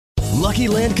Lucky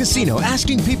Land Casino,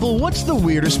 asking people, what's the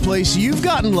weirdest place you've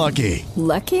gotten lucky?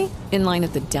 Lucky? In line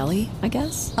at the deli, I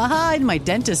guess? Aha, in my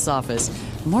dentist's office.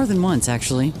 More than once,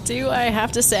 actually. Do I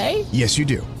have to say? Yes, you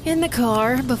do. In the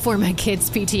car before my kids'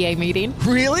 PTA meeting.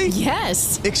 Really?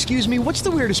 Yes. Excuse me, what's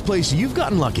the weirdest place you've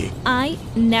gotten lucky? I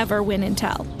never win and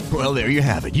tell. Well, there you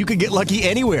have it. You can get lucky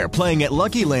anywhere, playing at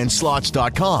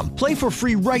LuckyLandSlots.com. Play for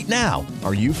free right now.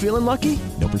 Are you feeling lucky?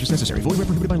 No purchase necessary. Void where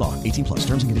prohibited by law. 18 plus.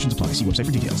 Terms and conditions apply. See website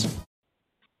for details.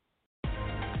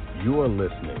 You are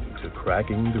listening to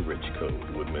Cracking the Rich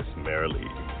Code with Miss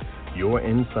Marilee, your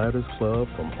insiders club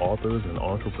from authors and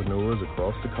entrepreneurs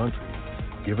across the country,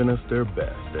 giving us their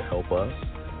best to help us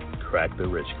crack the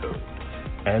rich code.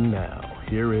 And now,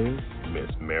 here is Miss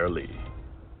Marilee.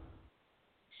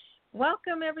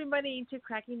 Welcome, everybody, to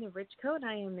Cracking the Rich Code.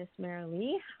 I am Miss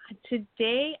Marilee.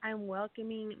 Today, I'm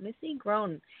welcoming Missy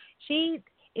Grohne. She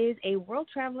is a world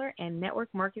traveler and network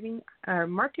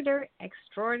marketer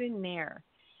extraordinaire.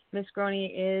 Miss Grohne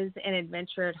is an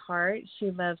adventurer at heart. She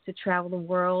loves to travel the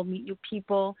world, meet new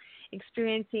people,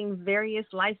 experiencing various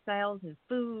lifestyles and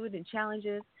food and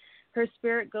challenges. Her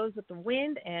spirit goes with the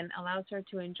wind and allows her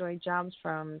to enjoy jobs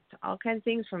from all kinds of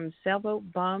things, from sailboat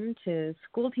bum to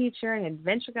school teacher and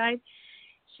adventure guide.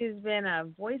 She's been a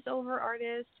voiceover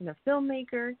artist and a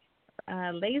filmmaker,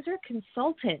 laser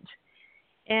consultant,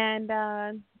 and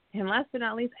last but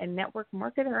not least, a network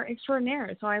marketer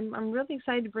extraordinaire. So I'm really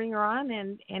excited to bring her on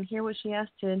and hear what she has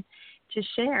to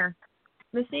share.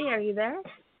 Missy, are you there?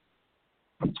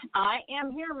 I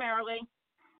am here, Marilee.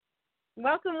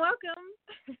 Welcome.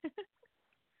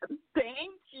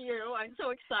 Thank you. I'm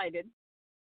so excited.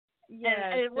 Yes,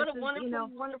 and what a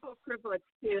wonderful privilege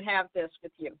to have this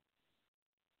with you.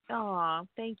 Oh,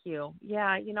 thank you. Yeah,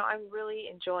 I'm really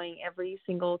enjoying every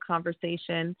single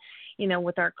conversation,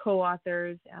 with our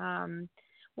co-authors.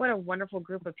 What a wonderful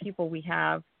group of people we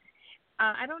have.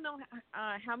 I don't know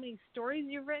how many stories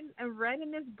you've read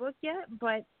in this book yet,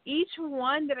 but each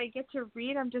one that I get to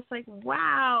read, I'm just like,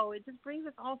 wow, it just brings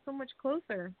us all so much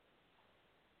closer.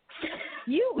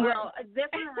 Well,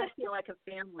 definitely I feel like a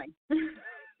family.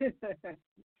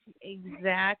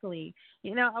 Exactly.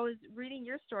 I was reading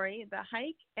your story, The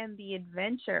Hike and the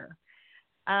Adventure,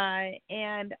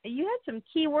 and you had some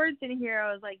key words in here.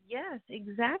 I was like, yes,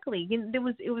 exactly.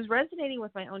 It was resonating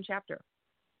with my own chapter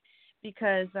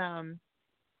because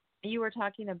you were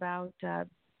talking about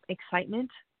excitement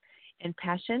and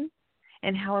passion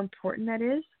and how important that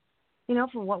is,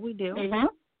 for what we do,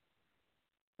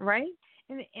 right?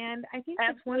 And I think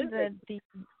that's one of the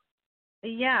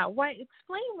why?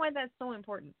 Explain why that's so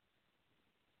important.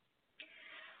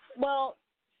 Well,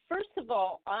 first of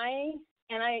all, I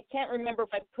can't remember if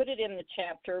I put it in the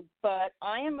chapter, but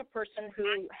I am a person who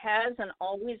has and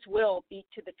always will beat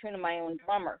to the tune of my own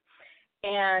drummer.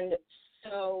 And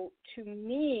so to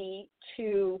me,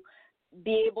 to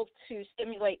be able to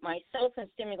stimulate myself and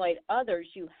stimulate others,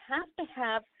 you have to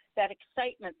have that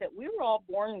excitement that we were all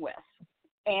born with.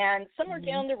 And somewhere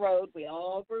down the road, we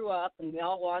all grew up and we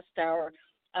all lost our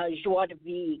joie de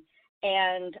vivre.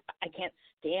 And I can't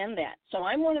stand that. So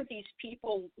I'm one of these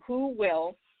people who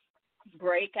will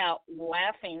break out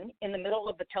laughing in the middle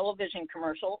of a television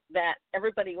commercial that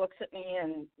everybody looks at me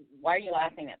and, why are you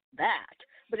laughing at that?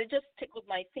 But it just tickled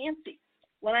my fancy.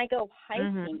 When I go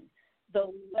hiking,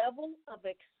 the level of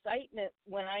excitement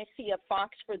when I see a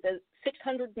fox for the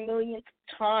 600 millionth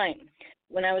time.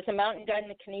 When I was a mountain guide in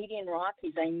the Canadian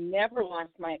Rockies, I never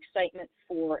lost my excitement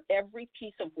for every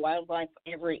piece of wildlife,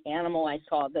 every animal I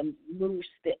saw, the moose,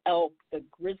 the elk, the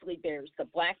grizzly bears, the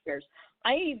black bears.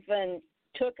 I even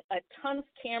took a ton of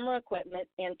camera equipment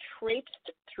and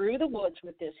traipsed through the woods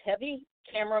with this heavy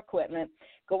camera equipment,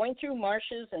 going through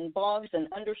marshes and bogs and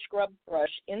underscrub brush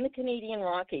in the Canadian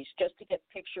Rockies just to get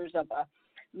pictures of a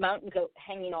mountain goat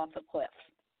hanging off a cliff.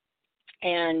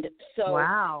 And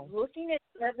so looking at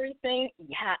everything,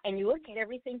 and you look at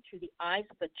everything through the eyes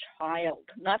of a child.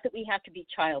 Not that we have to be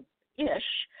childish,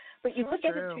 but you look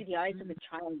at it through the eyes of a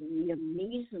child and the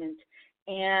amazement.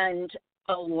 And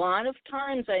a lot of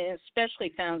times, I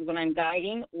especially found when I'm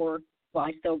guiding,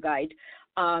 I still guide,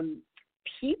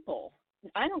 people,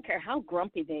 I don't care how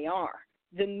grumpy they are,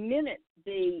 the minute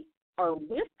they are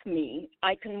with me,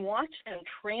 I can watch them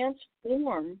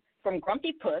transform from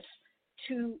grumpy puss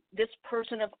to this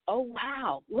person of, oh,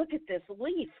 wow, look at this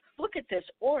leaf, look at this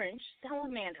orange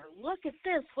salamander, look at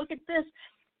this.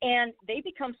 And they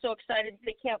become so excited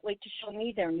they can't wait to show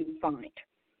me their new find.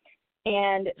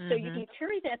 And so you can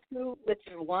carry that through with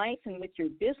your life and with your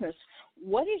business.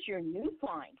 What is your new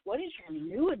find? What is your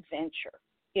new adventure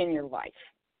in your life?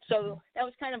 So that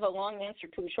was kind of a long answer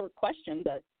to a short question,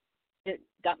 but it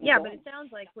got me Yeah, going. but it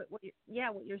sounds like what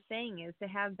you're saying is to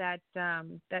have that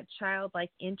that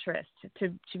childlike interest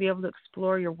to be able to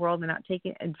explore your world and not take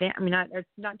it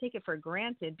not take it for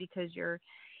granted because you're,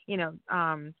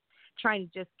 trying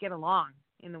to just get along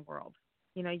in the world.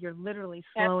 You're literally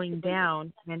slowing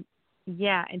down and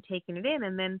taking it in,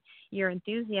 and then your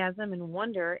enthusiasm and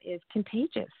wonder is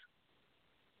contagious.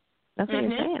 That's what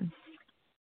you're saying.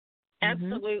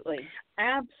 Absolutely.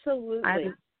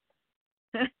 Absolutely.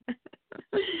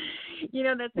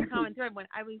 That's a common thread. When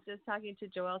I was just talking to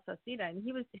Joel Sauceda, and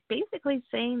he was basically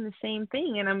saying the same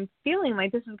thing, and I'm feeling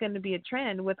like this is going to be a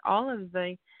trend with all of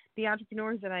the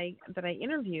entrepreneurs that I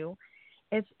interview.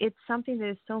 It's something that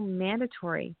is so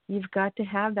mandatory. You've got to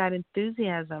have that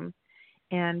enthusiasm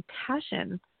and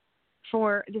passion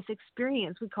for this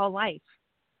experience we call life.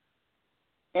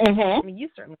 I mean, you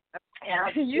certainly have.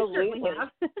 Absolutely. You certainly have.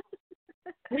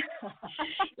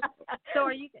 So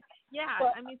are you? Yeah.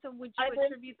 Well, so would you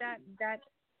attribute that?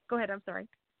 Go ahead. I'm sorry.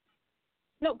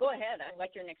 No, go ahead. I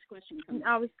like your next question.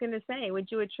 I was going to say, would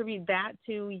you attribute that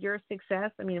to your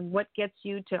success? I mean, what gets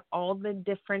you to all the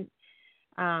different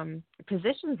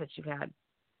positions that you've had?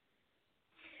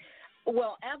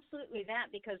 Well, absolutely that,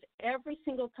 because every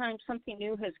single time something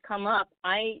new has come up,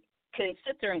 I can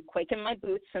sit there and quake in my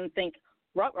boots and think,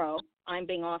 ruh-roh, I'm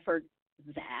being offered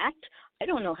that. I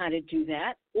don't know how to do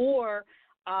that. Or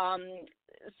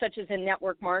such as in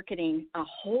network marketing, a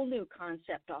whole new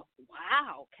concept of,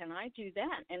 wow, can I do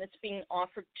that? And it's being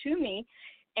offered to me.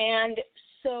 And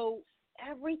so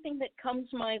everything that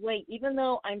comes my way, even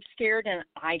though I'm scared and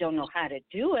I don't know how to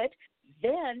do it,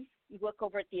 then you look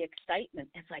over at the excitement.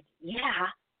 It's like, yeah,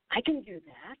 I can do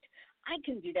that. I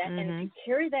can do that. And if you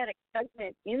carry that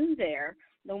excitement in there,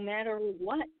 no matter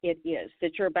what it is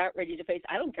that you're about ready to face,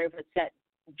 I don't care if it's that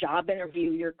job interview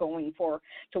you're going for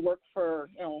to work for,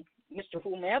 Mr.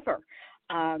 Whomever,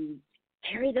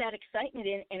 carry that excitement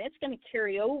in, and it's going to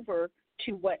carry over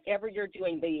to whatever you're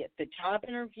doing, be it the job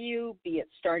interview, be it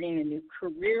starting a new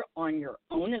career on your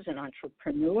own as an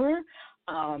entrepreneur,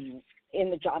 in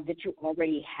the job that you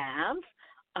already have.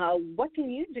 What can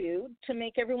you do to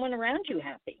make everyone around you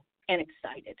happy and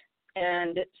excited?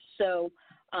 And so,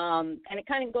 and it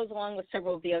kind of goes along with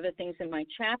several of the other things in my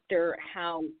chapter,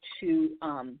 how to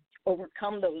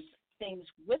overcome those things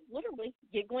with literally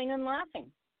giggling and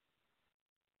laughing.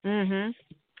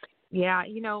 Yeah,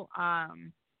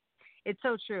 it's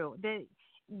so true.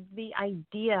 The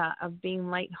idea of being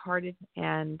lighthearted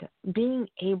and being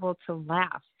able to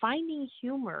laugh, finding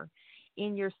humor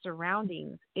in your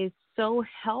surroundings is so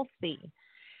healthy.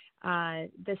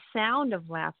 The sound of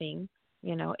laughing,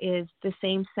 is the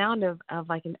same sound of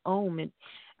like an ohm.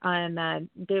 And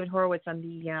David Horowitz on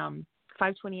the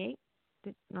 528.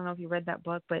 I don't know if you read that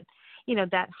book, but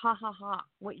that ha ha ha,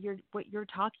 what you're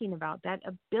talking about, that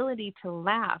ability to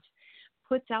laugh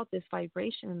puts out this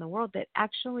vibration in the world that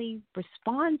actually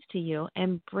responds to you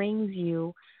and brings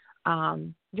you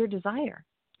your desire.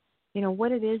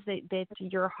 What it is that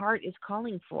your heart is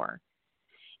calling for.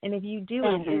 And if you do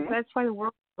it, that's why the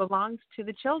world belongs to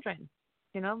the children,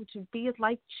 to be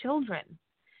like children,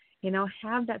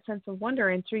 have that sense of wonder.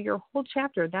 And through your whole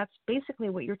chapter, that's basically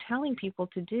what you're telling people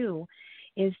to do,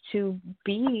 is to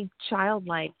be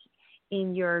childlike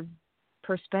in your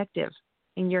perspective,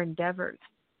 in your endeavors.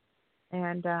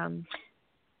 And,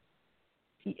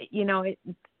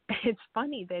 it's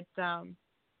funny that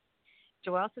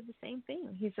Joel said the same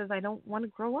thing. He says, I don't want to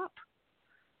grow up,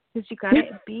 because you got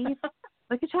to be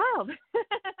like a child.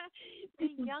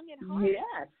 Be young at heart.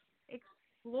 Yes.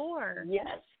 Explore.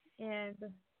 Yes. And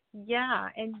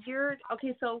and you're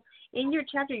okay. So in your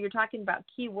chapter, you're talking about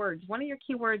key words. One of your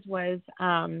key words was,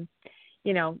 the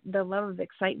love of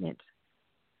excitement.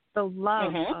 The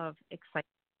love of excitement.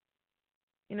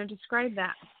 Describe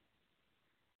that.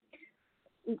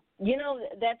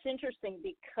 That's interesting,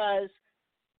 because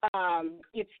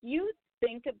if you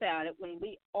think about it, when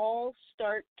we all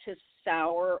start to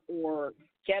sour or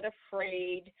get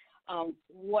afraid,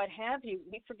 what have you,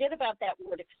 we forget about that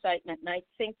word excitement. And I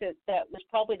think that was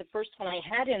probably the first one I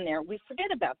had in there. We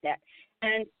forget about that.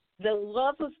 And the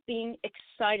love of being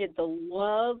excited, the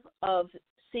love of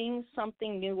seeing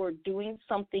something new or doing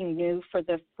something new for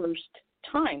the first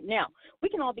time. Now, we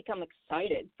can all become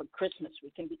excited for Christmas. We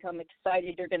can become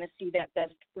excited you're going to see that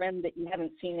best friend that you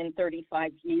haven't seen in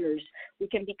 35 years. We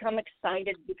can become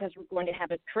excited because we're going to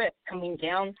have a trip coming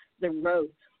down the road.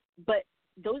 But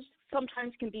those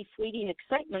sometimes can be fleeting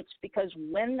excitements, because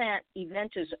when that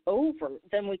event is over,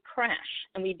 then we crash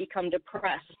and we become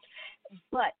depressed.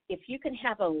 But if you can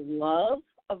have a love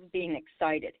of being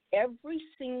excited every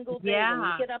single day when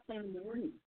you get up in the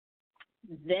morning,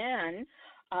 then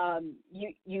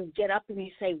you get up and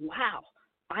you say, wow,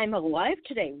 I'm alive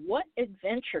today. What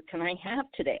adventure can I have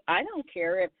today? I don't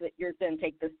care if you're going to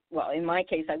take this, well, in my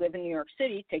case, I live in New York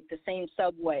City, take the same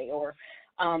subway, or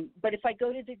but if I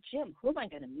go to the gym, who am I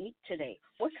going to meet today?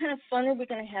 What kind of fun are we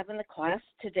going to have in the class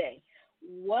today?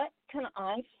 What can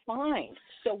I find?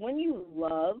 So when you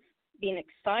love being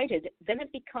excited, then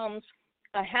it becomes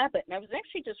a habit. And I was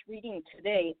actually just reading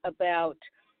today about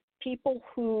people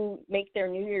who make their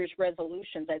New Year's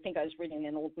resolutions. I think I was reading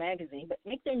an old magazine, but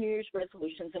make their New Year's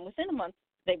resolutions, and within a month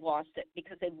they've lost it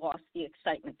because they've lost the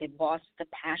excitement. They've lost the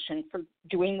passion for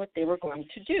doing what they were going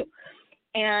to do.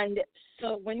 And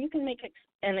so when you can make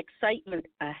an excitement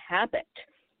a habit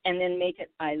and then make it,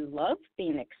 I love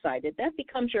being excited, that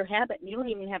becomes your habit, and you don't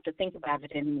even have to think about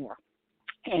it anymore.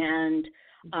 And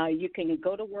you can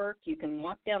go to work, you can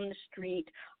walk down the street.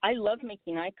 I love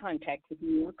making eye contact with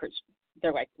New Yorkers.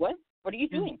 They're like, what? What are you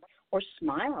doing? Or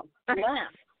smile,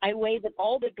 laugh. I wave at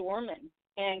all the doormen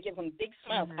and give them big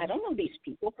smiles. I don't know these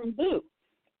people from Boo.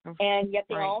 And yet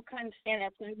they all kind of stand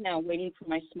outside now waiting for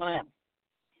my smile.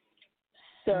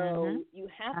 So you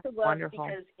have to love it,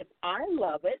 because if I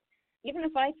love it, even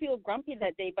if I feel grumpy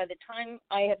that day, by the time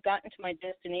I have gotten to my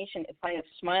destination, if I have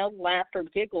smiled, laughed, or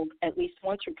giggled at least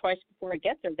once or twice before I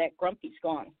get there, that grumpy's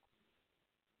gone.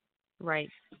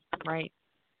 Right.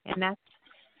 And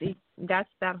that's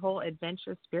that whole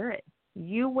adventure spirit.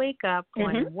 You wake up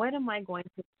going, what am I going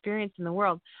to experience in the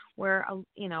world? Where,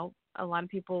 a lot of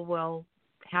people will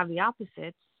have the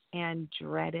opposites and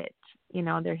dread it.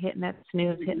 They're hitting that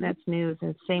snooze,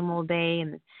 and same old day,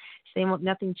 and same old,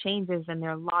 nothing changes, and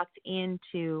they're locked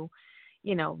into,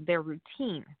 their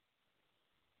routine.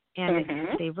 And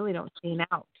they really don't stay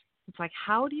out. It's like,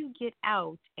 how do you get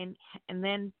out and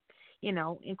then,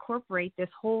 incorporate this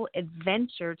whole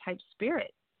adventure type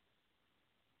spirit?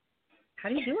 How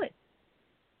do you do it?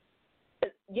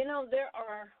 There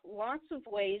are lots of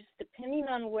ways depending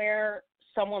on where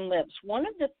someone lives. One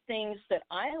of the things that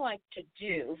I like to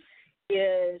do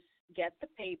is get the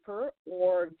paper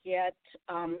or get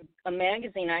a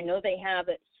magazine. I know they have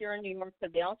it here in New York,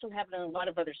 but they also have it in a lot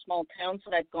of other small towns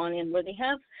that I've gone in, where they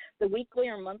have the weekly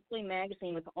or monthly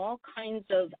magazine with all kinds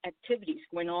of activities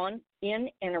going on in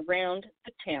and around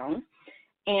the town.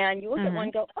 And you look at one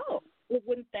and go, oh,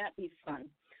 wouldn't that be fun?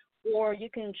 Or you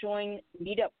can join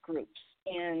meetup groups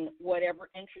in whatever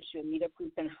interests you, a meetup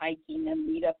group in hiking, a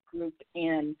meetup group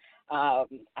in,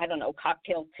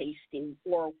 cocktail tasting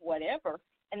or whatever.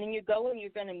 And then you go and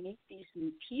you're going to meet these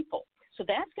new people. So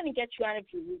that's going to get you out of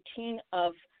your routine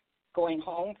of going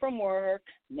home from work,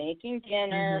 making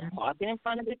dinner, walking in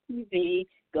front of the TV,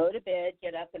 go to bed,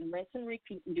 get up and rinse and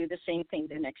repeat and do the same thing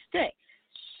the next day.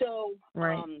 So,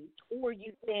 or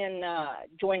you can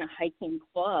join a hiking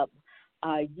club.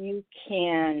 You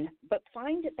can, but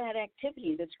find that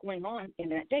activity that's going on in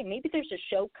that day. Maybe there's a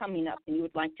show coming up and you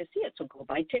would like to see it, so go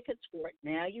buy tickets for it.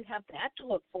 Now you have that to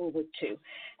look forward to,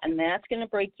 and that's going to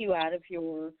break you out of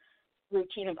your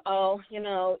routine of,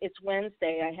 it's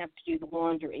Wednesday, I have to do the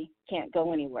laundry, can't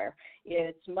go anywhere.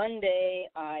 It's Monday,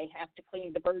 I have to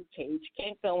clean the bird cage,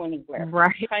 can't go anywhere.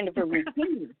 Right. It's kind of a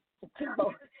routine.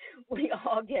 So we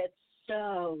all get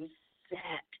so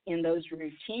set in those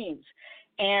routines.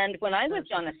 And when I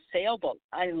lived on a sailboat,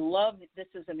 I love this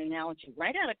as an analogy.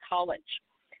 Right out of college,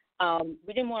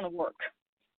 we didn't want to work,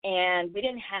 and we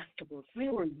didn't have to work. We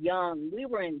were young. We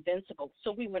were invincible.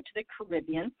 So we went to the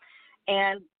Caribbean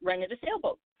and rented a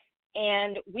sailboat.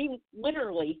 And we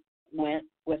literally went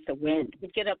with the wind.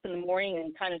 We'd get up in the morning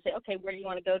and kind of say, okay, where do you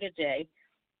want to go today?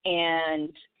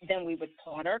 And then we would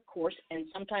plot our course, and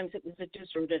sometimes it was a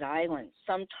deserted island.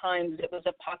 Sometimes it was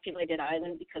a populated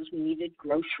island because we needed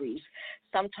groceries.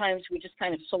 Sometimes we just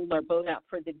kind of sold our boat out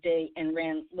for the day and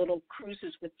ran little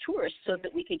cruises with tourists so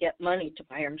that we could get money to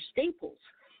buy our staples.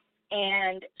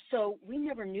 And so we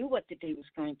never knew what the day was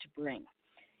going to bring.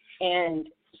 And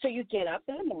so you get up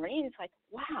in the morning, and it's like,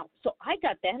 wow. So I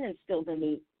got that instilled in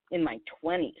me in my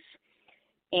 20s.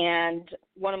 And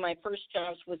one of my first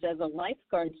jobs was as a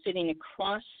lifeguard sitting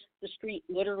across the street,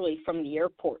 literally from the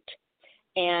airport.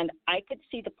 And I could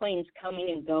see the planes coming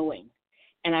and going.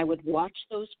 And I would watch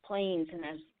those planes, and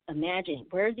I was imagining,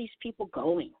 where are these people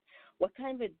going? What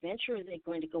kind of adventure are they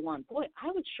going to go on? Boy,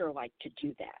 I would sure like to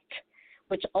do that,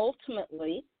 which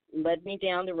ultimately led me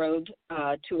down the road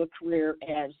to a career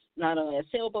as not only a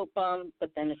sailboat bum,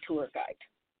 but then a tour guide.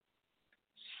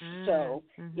 So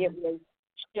it was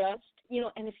just,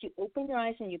 and if you open your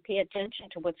eyes and you pay attention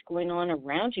to what's going on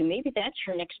around you, maybe that's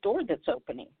your next door that's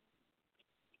opening.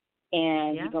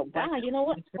 And you go, wow, you know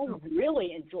what? I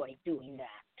really enjoy doing that.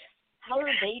 How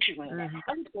are they doing that?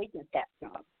 How did they get that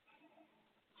job?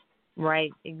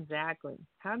 Right, exactly.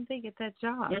 How did they get that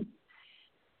job?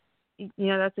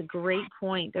 That's a great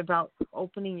point about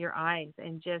opening your eyes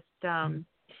and just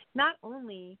not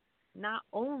only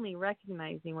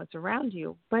recognizing what's around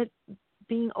you, but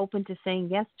being open to saying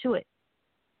yes to it.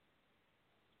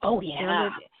 Oh, yeah.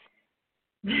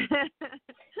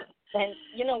 And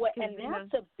you know what? And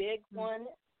that's a big one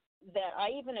that I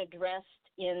even addressed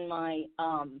in my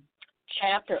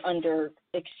chapter under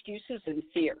excuses and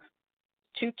fear.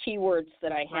 2 keywords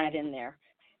that I had in there.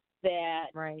 That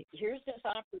here's this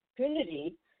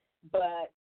opportunity,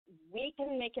 but we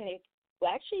can make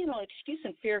excuse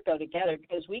and fear go together,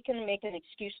 because we can make an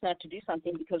excuse not to do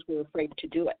something because we're afraid to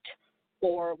do it.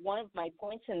 Or one of my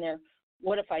points in there,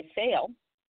 what if I fail?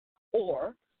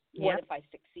 Or what if I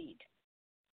succeed?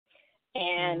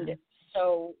 And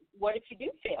so what if you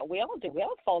do fail? We all do. We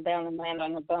all fall down and land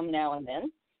on a bum now and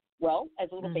then. Well, as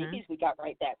little babies, we got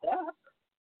right back up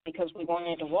because we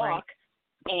wanted to walk.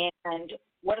 Right. And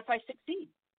what if I succeed?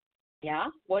 Yeah,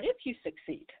 what if you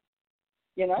succeed?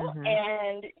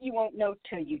 And you won't know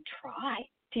till you try,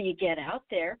 till you get out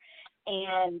there.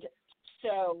 And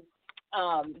so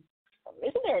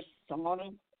isn't there a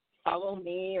song, Follow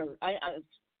Me, or it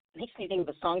makes me think of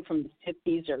a song from the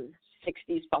 50s or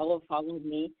 60s, Follow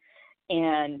Me.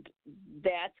 And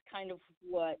that's kind of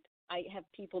what I have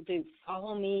people do.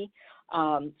 Follow me.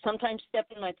 Sometimes step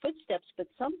in my footsteps, but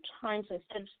sometimes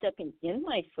instead of stepping in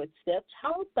my footsteps,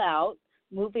 how about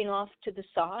moving off to the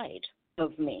side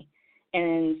of me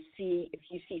and see if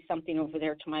you see something over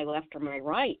there to my left or my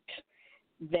right,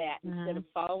 that instead of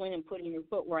following and putting your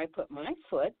foot where I put my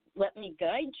foot, let me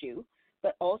guide you,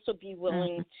 but also be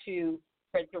willing to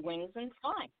spread your wings and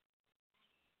fly.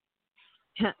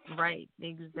 Right,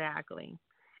 exactly.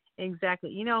 The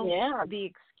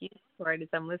excuse part, as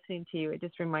I'm listening to you, it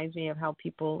just reminds me of how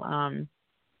people,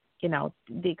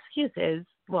 the excuse is,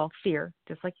 fear,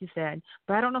 just like you said,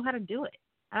 but I don't know how to do it.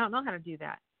 I don't know how to do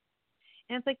that.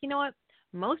 And it's like, you know what?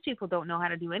 Most people don't know how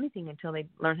to do anything until they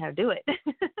learn how to do it.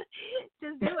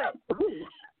 Just do it.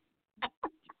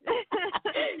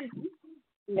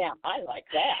 Yeah, I like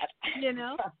that.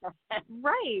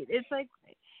 Right. It's like,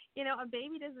 a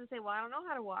baby doesn't say, well, I don't know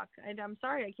how to walk. I'm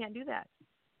sorry, I can't do that.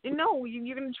 No,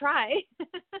 you're going to try.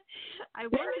 I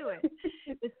will do it.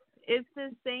 It's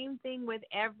the same thing with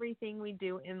everything we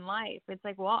do in life. It's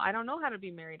like, well, I don't know how to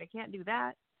be married. I can't do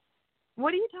that.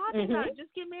 What are you talking about?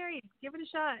 Just get married. Give it a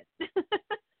shot.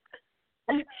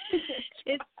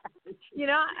 It's,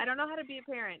 I don't know how to be a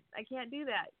parent. I can't do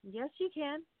that. Yes, you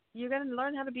can. You're going to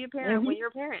learn how to be a parent when you're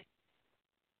a parent.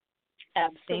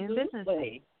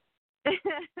 Absolutely.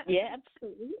 Yeah,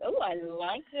 absolutely. Oh, I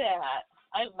like that.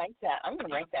 I'm going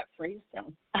to write that phrase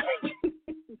down.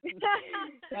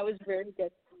 That was very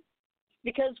good.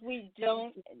 Because we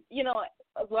don't,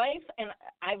 life, and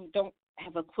I don't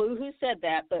have a clue who said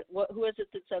that, but who is it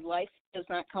that said life does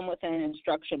not come with an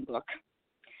instruction book?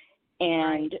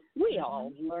 And we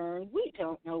all learn. We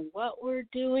don't know what we're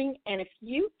doing. And if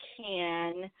you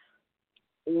can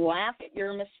laugh at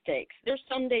your mistakes. There's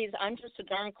some days I'm just so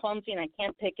darn clumsy and I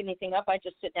can't pick anything up. I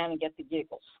just sit down and get the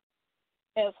giggles.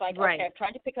 And it's like, okay, I've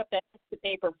tried to pick up that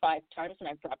paper 5 times and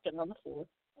I've dropped it on the floor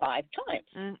 5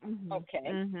 times.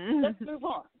 Okay, let's move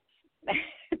on.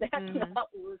 That's not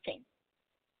working.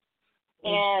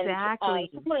 And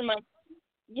somewhere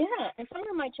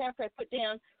in my chapter I put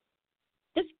down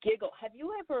this giggle. Have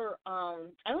you ever, I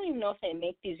don't even know if they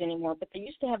make these anymore, but they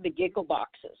used to have the giggle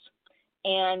boxes.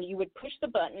 And you would push the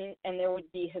button, and there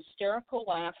would be hysterical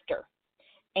laughter.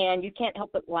 And you can't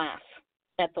help but laugh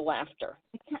at the laughter.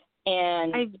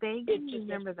 And I vaguely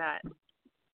remember that.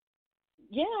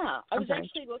 Yeah. I was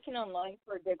actually looking online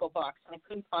for a giggle box, and I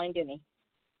couldn't find any.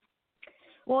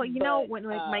 Well, when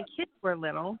my kids were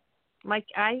little,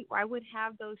 I would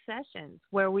have those sessions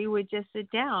where we would just sit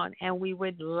down and we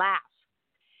would laugh.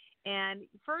 And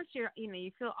first, you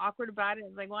feel awkward about it.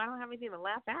 It's like, well, I don't have anything to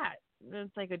laugh at. And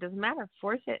it's like, it doesn't matter.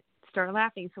 Force it. Start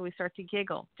laughing. So we start to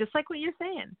giggle, just like what you're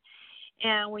saying.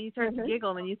 And when you start to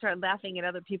giggle, then you start laughing at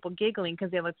other people giggling because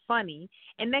they look funny.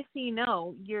 And next thing you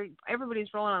know,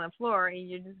 everybody's rolling on the floor, and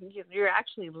you're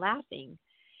actually laughing.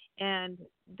 And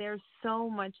there's so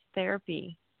much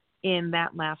therapy in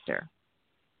that laughter.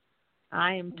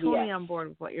 I am totally on board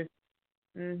with what you're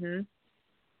saying.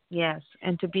 Yes,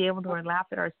 and to be able to laugh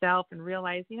at ourselves and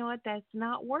realize, you know what, that's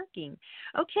not working.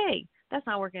 Okay, that's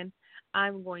not working.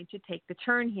 I'm going to take the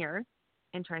turn here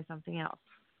and try something else.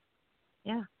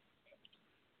 Yeah.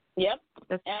 Yep,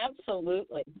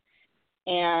 absolutely.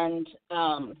 And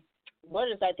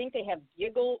I think they have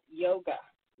giggle yoga,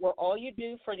 where all you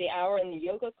do for the hour in the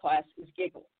yoga class is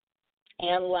giggle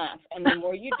and laugh. And the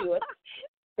more you do it,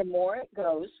 the more it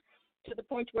goes. to the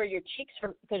point where your cheeks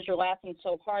hurt because you're laughing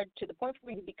so hard, to the point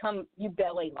where you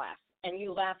belly laugh, and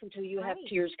you laugh until you have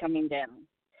tears coming down.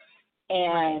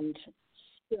 And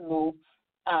so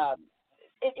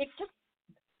it just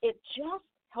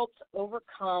helps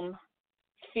overcome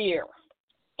fear.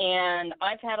 And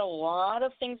I've had a lot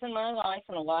of things in my life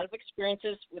and a lot of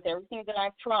experiences with everything that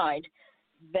I've tried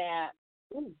that,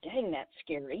 ooh, dang, that's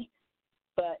scary.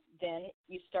 But then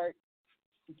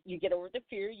you get over the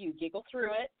fear, you giggle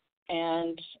through it.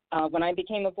 And when I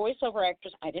became a voiceover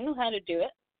actress, I didn't know how to do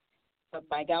it. But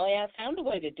by golly, I found a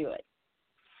way to do it.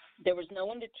 There was no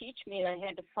one to teach me, and I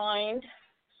had to find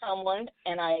someone,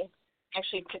 and I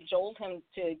actually cajoled him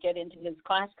to get into his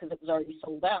class because it was already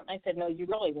sold out. And I said, no, you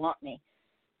really want me.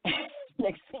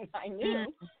 Next thing I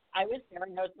knew, I was there,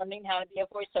 and I was learning how to be a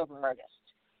voiceover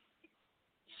artist.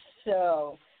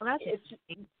 So, it's,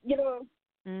 yeah,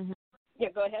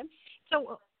 go ahead.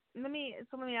 So let me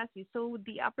ask you. So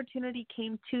the opportunity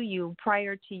came to you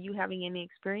prior to you having any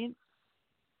experience?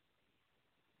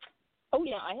 Oh,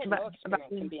 yeah, I had no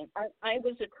experience in being. I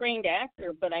was a trained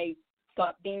actor, but I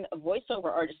thought being a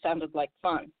voiceover artist sounded like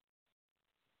fun.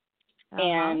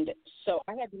 And so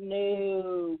I had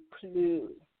no clue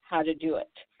how to do it.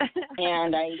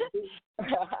 And I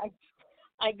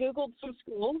Googled some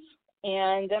schools,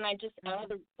 and then I just out of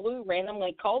the blue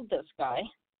randomly called this guy.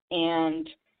 And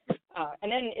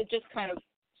then it just kind of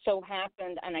so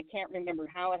happened, and I can't remember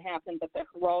how it happened, but the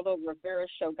Geraldo Rivera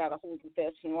show got a hold of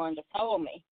this and wanted to follow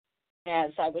me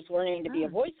as I was learning to be a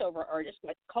voiceover artist.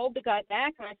 I called the guy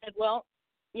back, and I said, well,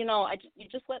 you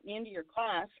just let me into your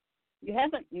class. You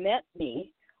haven't met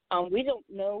me. We don't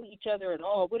know each other at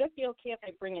all. Would it be okay if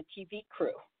I bring a TV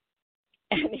crew?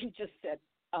 And he just said,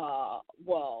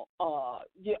 well,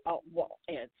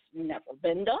 it's never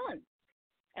been done.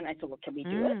 And I said, well, can we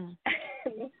do it?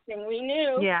 Next thing we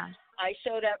knew, I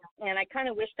showed up, and I kind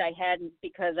of wished I hadn't,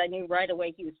 because I knew right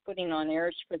away he was putting on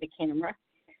airs for the camera,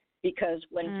 because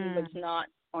when he was not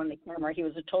on the camera, he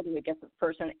was a totally different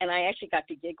person, and I actually got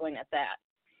to giggling at that.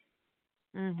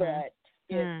 But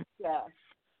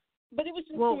it was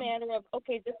just a matter of,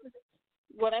 okay, this is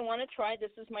what I want to try.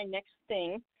 This is my next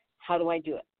thing. How do I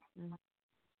do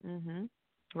it?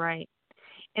 Right.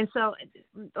 And so,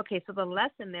 okay, so the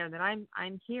lesson there that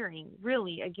I'm hearing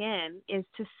really, again, is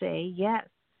to say yes.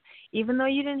 Even though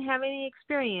you didn't have any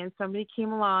experience, somebody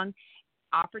came along,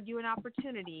 offered you an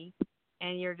opportunity,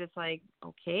 and you're just like,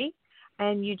 okay,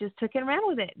 and you just took it and ran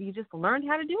with it. You just learned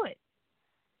how to do it.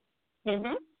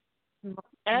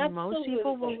 Most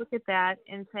people will look at that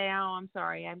and say, oh, I'm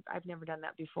sorry, I've never done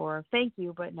that before. Thank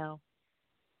you, but no.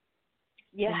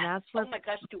 Yeah. And that's what, oh, my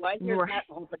gosh, do I hear that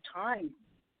all the time?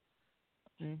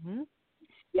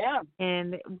 Yeah.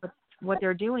 And what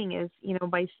they're doing is,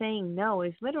 by saying no,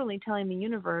 is literally telling the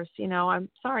universe, I'm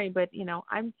sorry, but,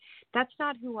 that's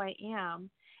not who I am,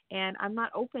 and I'm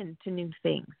not open to new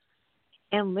things.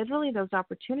 And literally those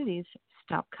opportunities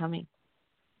stop coming.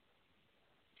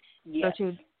 Yes.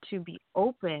 So to be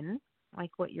open,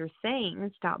 like what you're saying,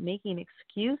 and stop making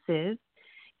excuses,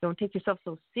 don't take yourself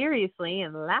so seriously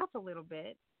and laugh a little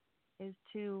bit, is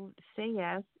to say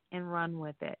yes and run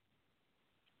with it.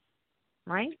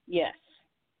 Right? Yes.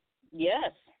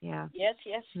 Yes. Yeah. Yes,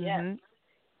 yes, yes.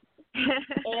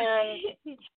 And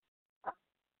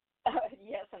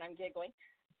yes, and I'm giggling.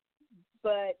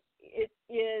 But it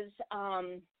is,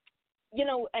 and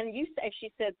you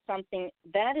actually said something,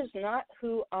 that is not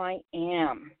who I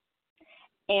am.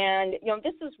 And,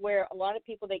 this is where a lot of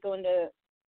people, they go into,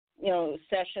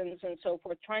 sessions and so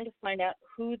forth, trying to find out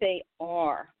who they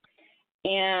are.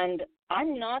 And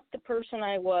I'm not the person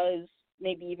I was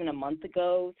maybe even a month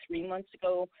ago, 3 months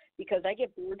ago, because I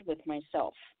get bored with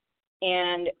myself.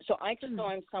 And so I just know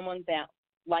I'm someone that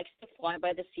likes to fly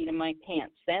by the seat of my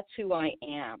pants. That's who I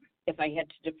am. If I had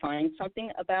to define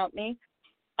something about me,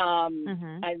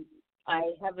 I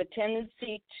have a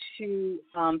tendency to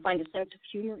find a sense of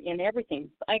humor in everything.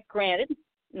 Granted,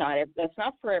 that's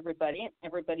not for everybody.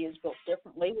 Everybody is built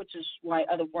differently, which is why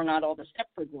we're not all the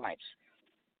Stepford wives.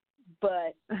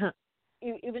 But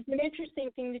it was an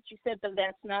interesting thing that you said, that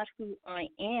that's not who I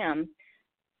am.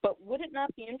 But would it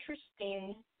not be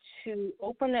interesting to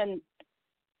open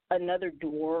another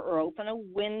door or open a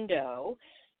window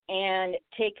and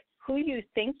take who you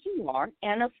think you are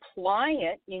and apply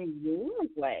it in your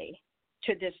way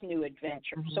to this new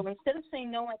adventure? So instead of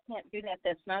saying, no, I can't do that,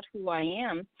 that's not who I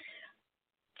am,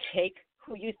 take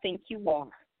who you think you are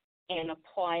and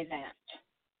apply that.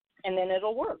 And then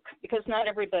it'll work, because not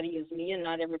everybody is me and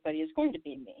not everybody is going to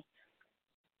be me.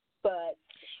 But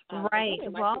right.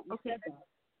 Well, okay.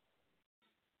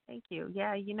 Thank you.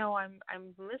 Yeah,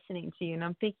 I'm listening to you, and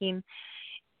I'm thinking,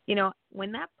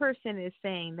 When that person is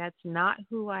saying that's not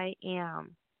who I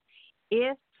am,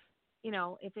 if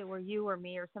it were you or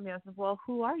me or somebody else, well,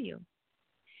 who are you?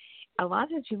 A lot of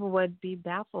times people would be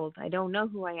baffled. I don't know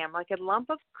who I am. Like a lump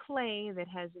of clay that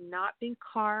has not been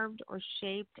carved or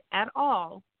shaped at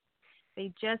all.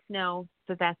 They just know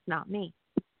that that's not me.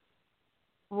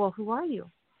 Well, who are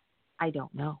you? I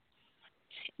don't know.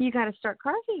 You got to start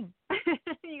carving.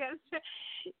 You got to start,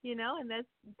 and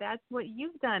that's what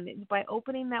you've done. By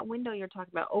opening that window you're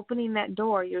talking about, opening that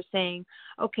door, you're saying,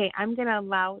 okay, I'm going to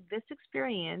allow this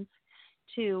experience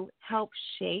to help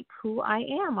shape who I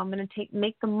am. I'm going to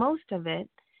make the most of it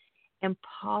and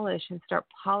polish and start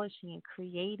polishing and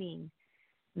creating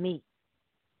me.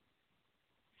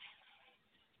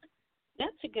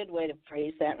 That's a good way to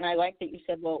phrase that. And I like that you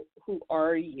said, well, who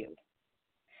are you?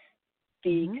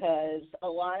 Because a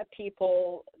lot of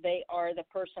people, they are the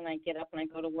person, I get up and I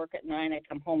go to work at 9, I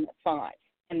come home at 5.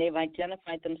 And they've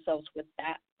identified themselves with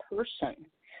that person,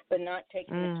 but not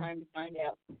taking the time to find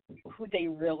out who they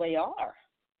really are.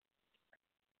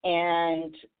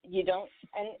 And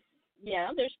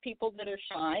there's people that are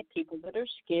shy, people that are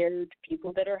scared,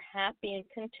 people that are happy and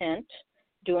content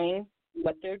doing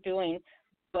what they're doing,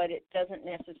 but it doesn't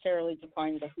necessarily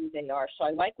define who they are. So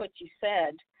I like what you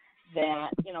said, that,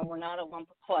 we're not a lump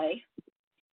of clay,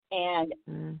 and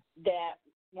that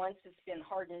once it's been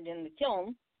hardened in the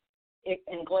kiln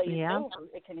and glazed over,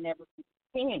 it can never be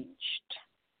changed.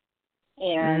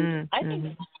 And I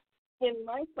think, in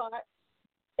my thought,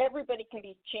 everybody can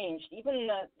be changed. Even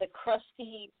the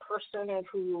crusty person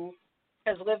who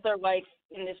has lived their life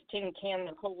in this tin can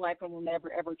their whole life and will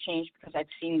never, ever change, because I've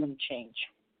seen them change.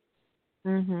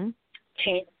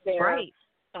 Change their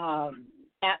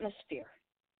atmosphere.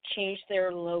 Change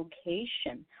their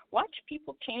location. Watch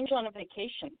people change on a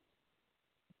vacation.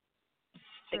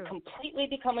 They completely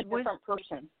become a different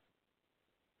person.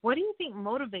 What do you think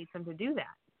motivates them to do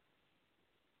that?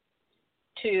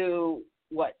 To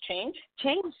what, change?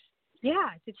 Change. Yeah,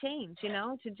 to change,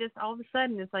 to just all of a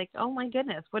sudden it's like, oh my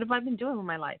goodness, what have I been doing with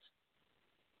my life?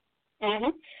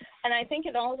 And I think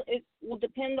it will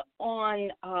depend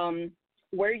on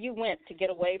where you went to get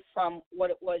away from what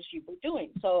it was you were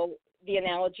doing. So the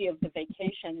analogy of the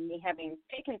vacation, and me having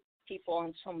taken people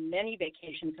on so many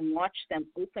vacations and watched them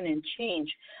open and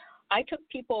change, I took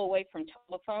people away from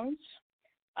telephones,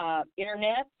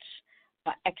 internet,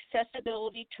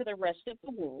 accessibility to the rest of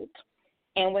the world.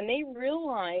 And when they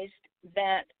realized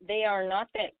that they are not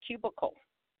that cubicle,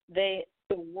 the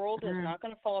world is not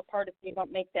going to fall apart if they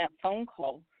don't make that phone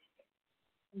call.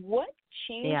 What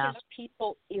changes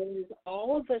people is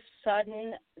all of a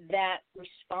sudden that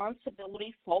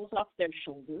responsibility falls off their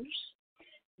shoulders.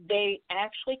 They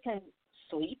actually can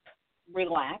sleep,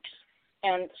 relax,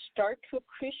 and start to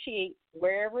appreciate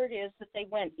wherever it is that they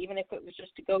went, even if it was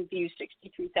just to go view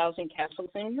 63,000 castles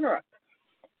in Europe.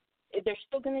 They're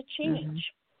still going to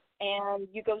change. And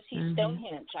you go see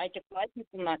Stonehenge. I defy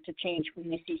people not to change when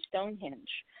they see Stonehenge,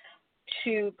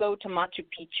 to go to Machu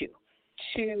Picchu,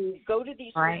 to go to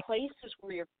these places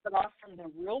where you're cut off from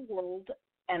the real world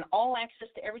and all access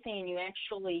to everything, and you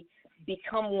actually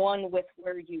become one with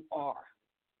where you are,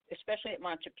 especially at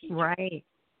Machu Picchu. Right.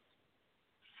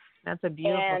 That's a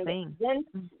beautiful thing. Then,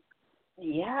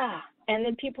 and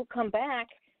then people come back,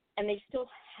 and they still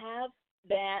have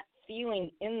that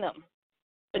feeling in them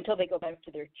until they go back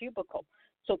to their cubicle.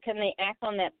 So can they act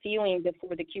on that feeling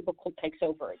before the cubicle takes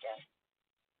over again?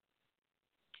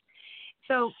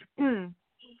 So,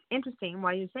 interesting,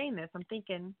 while you're saying this, I'm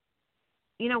thinking,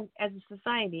 as a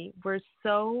society, we're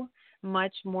so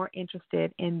much more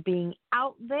interested in being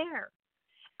out there,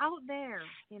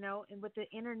 and with the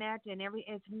internet and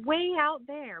it's way out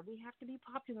there. We have to be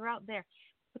popular out there.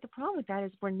 But the problem with that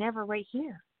is we're never right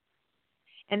here.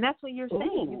 And that's what you're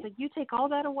saying. It's like you take all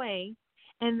that away,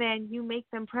 and then you make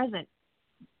them present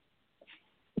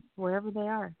wherever they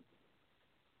are.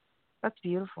 That's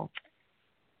beautiful.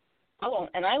 Oh,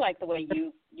 and I like the way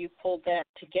you pulled that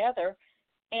together.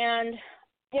 And,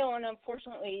 and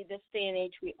unfortunately, this day and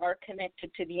age, we are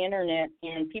connected to the internet,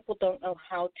 and people don't know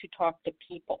how to talk to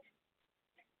people.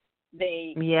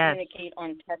 They communicate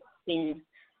on texting.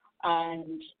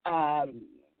 And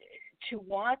to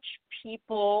watch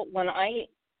people,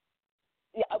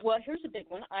 here's a big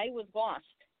one. I was lost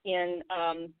in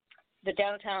the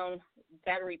downtown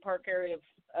Battery Park area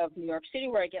of New York City,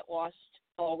 where I get lost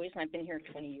always, and I've been here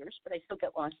 20 years, but I still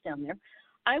get lost down there.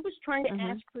 I was trying to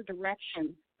ask for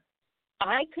direction.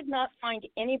 I could not find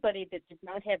anybody that did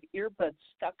not have earbuds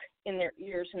stuck in their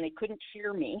ears, and they couldn't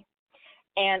hear me.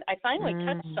 And I finally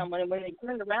touched someone, and when they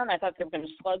turned around, I thought they were going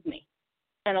to slug me.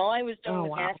 And all I was doing Oh,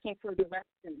 was wow. asking for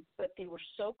directions, but they were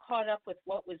so caught up with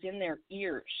what was in their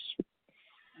ears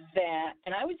that,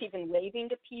 and I was even waving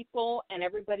to people, and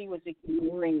everybody was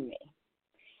ignoring me.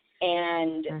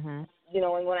 And, and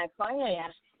when I finally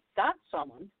got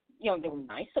someone, they were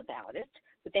nice about it,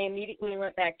 but they immediately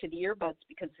went back to the earbuds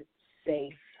because it's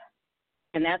safe.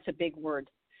 And that's a big word,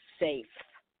 safe.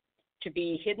 To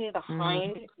be hidden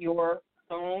behind your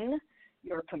phone,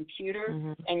 your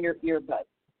computer, and your earbuds.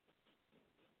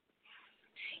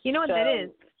 You know what that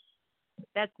is?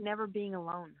 That's never being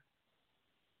alone.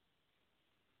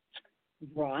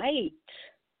 Right.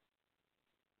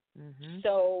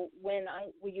 So when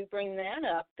you bring that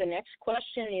up, the next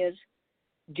question is,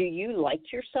 do you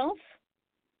like yourself?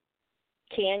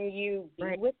 Can you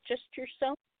be with just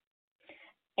yourself?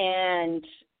 And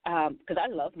because I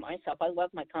love myself. I love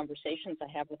my conversations I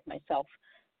have with myself.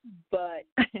 But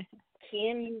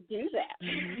can you do that?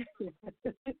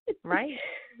 Right.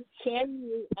 Can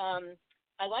you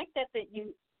I like that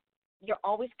you're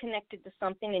always connected to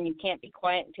something and you can't be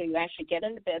quiet until you actually get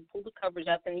into bed, pull the covers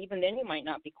up, and even then you might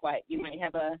not be quiet. You might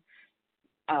have the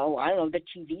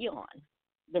TV on,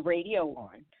 the radio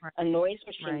on, a noise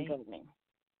machine going.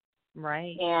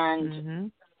 Right.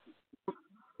 And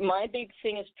my big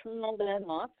thing is turn all that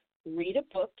off, read a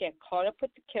book, get caught up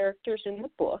with the characters in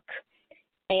the book,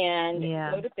 and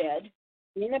go to bed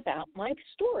in about my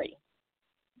story.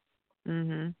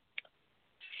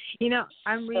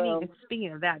 I'm reading,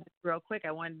 speaking of that, just real quick,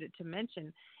 I wanted to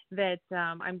mention that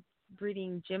I'm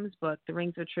reading Jim's book, The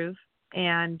Rings of Truth,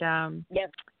 and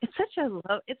it's such a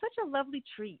lovely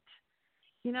treat.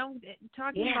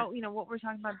 Talking about, what we're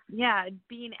talking about,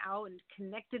 being out and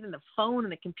connected in the phone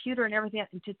and the computer and everything,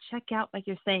 and to check out, like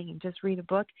you're saying, and just read a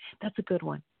book, that's a good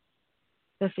one.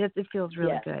 It feels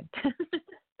really good.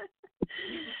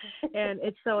 And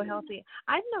it's so healthy.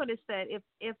 I've noticed that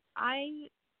if I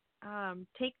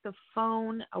take the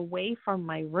phone away from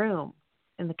my room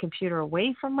and the computer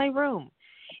away from my room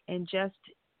and just,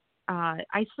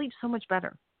 I sleep so much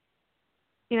better.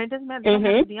 It doesn't matter, they don't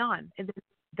have to be on. It's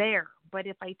there. But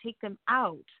if I take them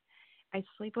out, I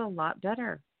sleep a lot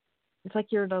better. It's like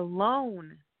you're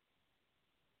alone.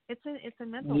 It's a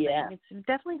mental thing. It's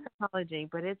definitely psychology,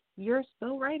 but you're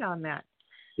so right on that.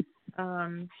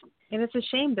 And it's a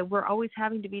shame that we're always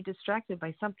having to be distracted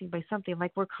by something.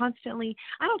 Like we're constantly,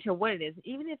 I don't care what it is,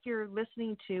 even if you're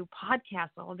listening to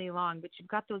podcasts all day long, but you've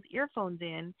got those earphones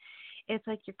in, it's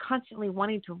like you're constantly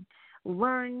wanting to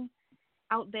learn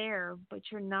out there, but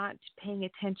you're not paying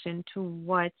attention to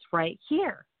what's right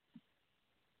here.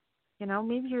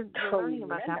 Maybe you're learning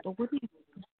about that, but what are you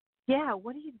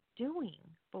doing?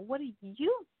 But what are you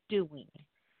doing?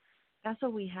 That's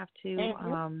what we have to,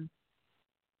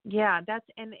 that's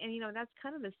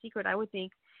kind of the secret, I would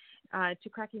think, to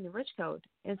cracking the rich code.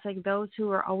 It's like those who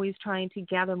are always trying to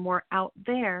gather more out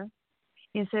there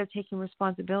instead of taking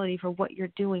responsibility for what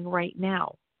you're doing right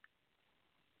now.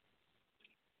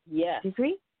 Yes. Do you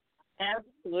agree?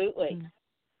 Absolutely.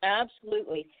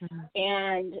 Absolutely.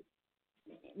 And,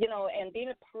 and being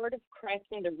a part of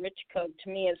cracking the rich code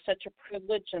to me is such a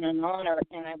privilege and an honor.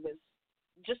 And I was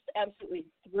just absolutely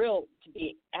thrilled to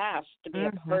be asked to be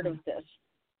a part of this.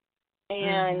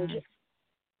 And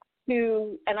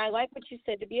and I like what you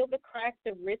said, to be able to crack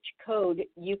the rich code,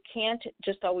 you can't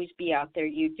just always be out there.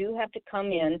 You do have to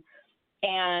come in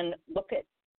and look at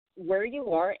where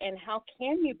you are and how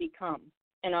can you become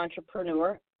an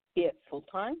entrepreneur, be it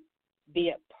full-time, be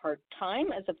it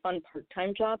part-time as a fun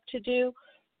part-time job to do.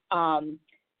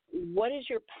 What is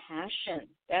your passion?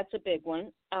 That's a big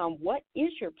one. What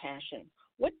is your passion?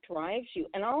 What drives you?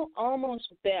 And I'll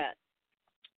almost bet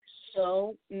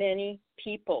so many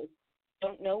people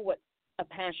don't know what a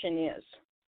passion is.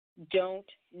 Don't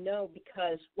know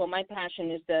because, my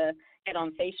passion is to get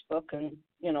on Facebook and,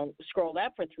 scroll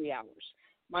that for 3 hours.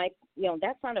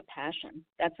 That's not a passion.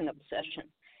 That's an obsession.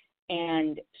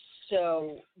 And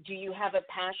so do you have a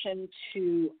passion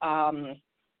to,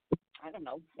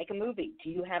 make a movie? Do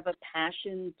you have a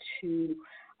passion to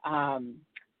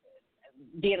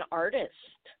be an artist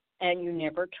and you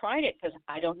never tried it? Because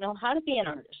I don't know how to be an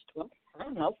artist. Well, I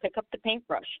don't know. Pick up the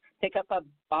paintbrush. Pick up a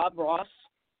Bob Ross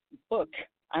book.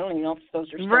 I don't even know if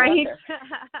those are still out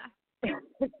there.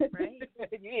 Right.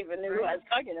 You even knew who I was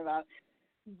talking about.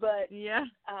 But do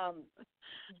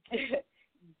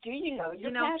you know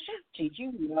your passion? Did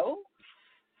you know?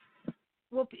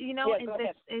 Well,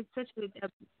 it's such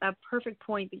a perfect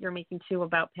point that you're making too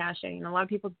about passion. A lot of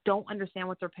people don't understand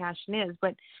what their passion is,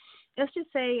 but let's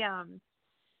just say,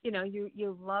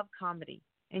 you love comedy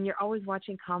and you're always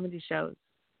watching comedy shows,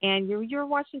 and you're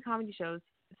watching comedy shows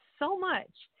so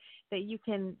much that you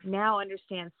can now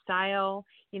understand style,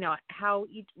 how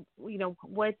each,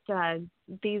 what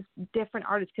these different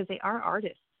artists, because they are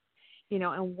artists,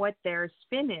 and what their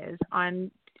spin is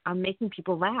on making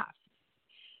people laugh.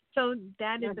 So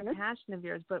that is a passion of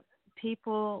yours, but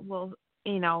people will,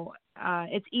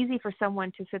 it's easy for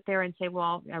someone to sit there and say,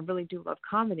 well, I really do love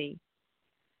comedy.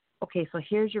 Okay, so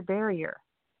here's your barrier.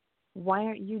 Why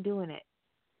aren't you doing it?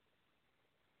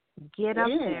 Get up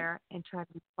there and try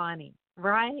to be funny.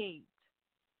 Right.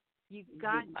 You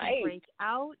got to break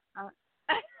out of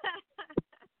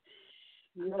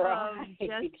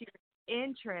just your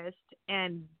interest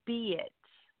and be it.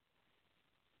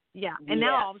 Yeah. And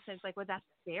now all of a sudden it's like, well, that's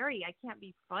scary. I can't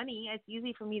be funny. It's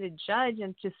easy for me to judge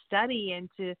and to study and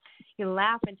to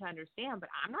laugh and to understand, but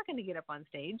I'm not going to get up on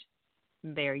stage.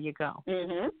 There you go.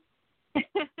 Mm-hmm.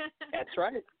 That's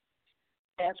right.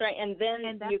 That's right. And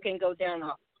then you can go down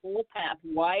a whole path.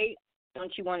 Why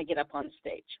don't you want to get up on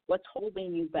stage? What's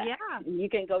holding you back? Yeah. You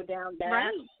can go down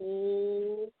that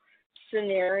whole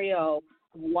scenario.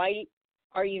 Why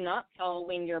are you not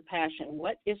following your passion?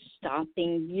 What is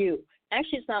stopping you?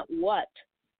 Actually, it's not what.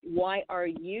 Why are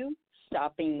you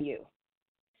stopping you?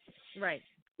 Right.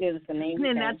 Is the main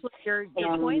thing. And that's what your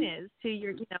point is to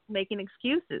your, making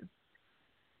excuses.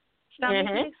 Stop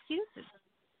making excuses.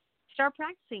 Start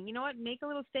practicing. You know what? Make a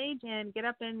little stage and get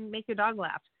up and make your dog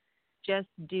laugh. Just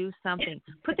do something.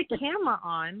 Put the camera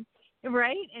on,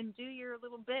 right? And do your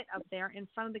little bit up there in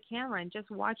front of the camera and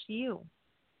just watch you.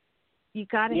 You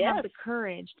got to have the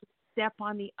courage to step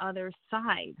on the other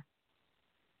side.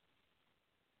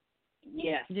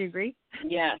 Yes. Do you agree?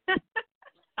 Yes.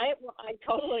 I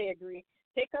totally agree.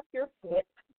 Pick up your foot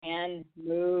and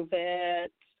move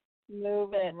it.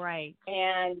 Move it. Right.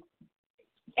 And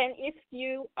if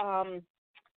you, number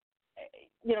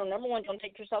one, don't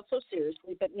take yourself so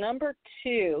seriously. But number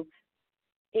two,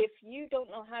 if you don't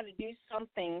know how to do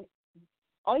something,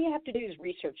 all you have to do is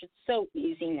research. It's so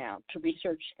easy now to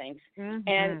research things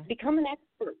and become an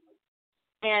expert.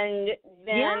 And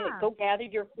then go gather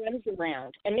your friends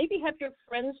around. And maybe have your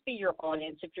friends be your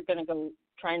audience if you're going to go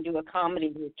try and do a comedy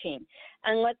routine.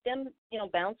 And let them,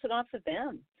 bounce it off of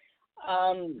them.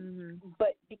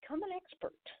 But become an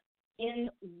expert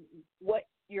in what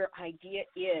your idea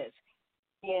is,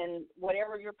 in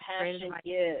whatever your passion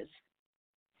is.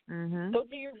 Go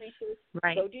do your research.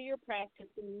 Right. Go do your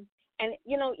practicing. And,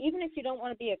 even if you don't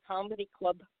want to be a comedy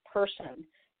club person,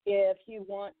 if you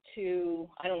want to,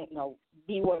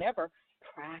 be whatever,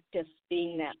 practice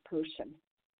being that person.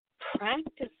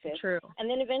 Practice it. True. And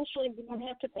then eventually you don't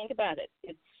have to think about it.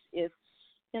 It's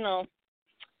when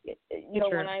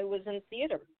I was in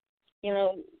theater,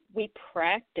 we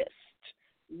practiced,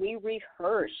 we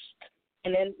rehearsed,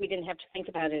 and then we didn't have to think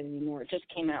about it anymore. It just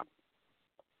came out.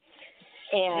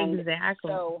 And exactly.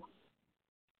 So,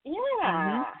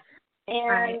 yeah.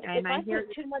 And if I hear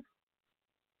put too much,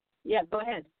 go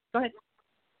ahead. Go ahead.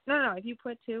 No. If you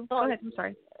put too, go ahead. I'm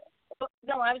sorry.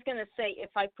 No, I was going to say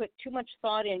if I put too much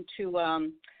thought into a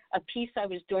piece I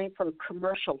was doing for a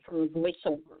commercial for a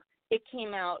voiceover, it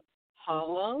came out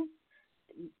hollow.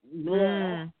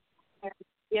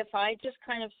 If I just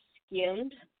kind of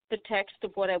skimmed the text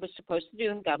of what I was supposed to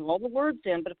do and got all the words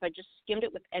in, but if I just skimmed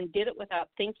it and did it without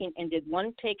thinking and did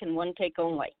one take and one take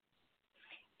only,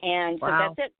 and so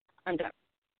that's it, I'm done.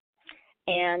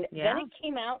 And then it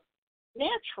came out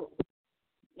naturally.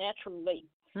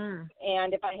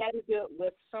 And if I had to do it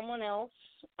with someone else,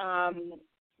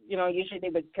 usually they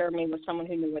would pair me with someone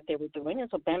who knew what they were doing, and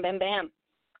so bam, bam, bam,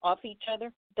 off each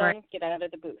other, done, get out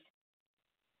of the booth.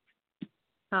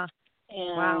 Huh.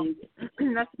 And wow.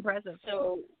 That's impressive.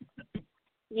 So,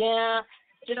 sometimes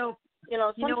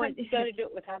you got to do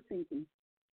it without thinking.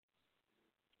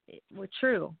 Well,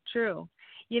 true.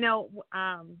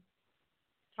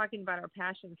 Talking about our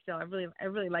passion still, I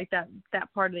really like that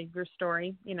part of your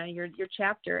story, your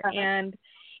chapter. And,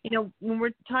 when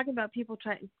we're talking about people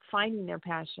finding their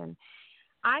passion,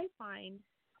 I find,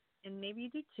 and maybe you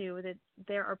do too, that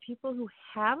there are people who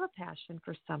have a passion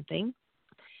for something.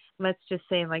 Let's just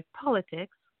say like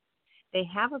politics. They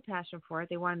have a passion for it.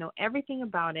 They want to know everything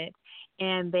about it,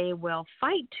 and they will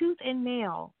fight tooth and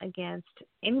nail against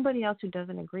anybody else who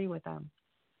doesn't agree with them.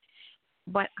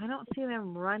 But I don't see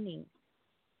them running.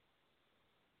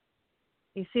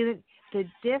 You see the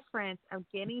difference of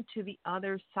getting to the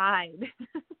other side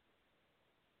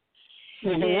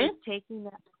is taking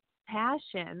that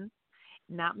passion,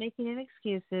 not making any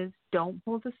excuses. Don't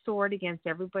pull the sword against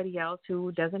everybody else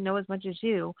who doesn't know as much as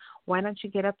you. Why don't you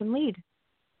get up and lead?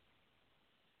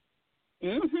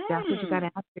 That's what you got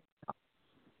to ask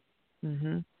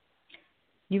yourself.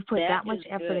 You've put that much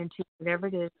effort into whatever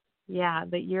it is.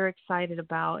 that you're excited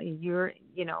about.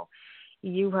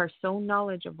 You are so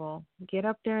knowledgeable. Get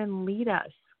up there and lead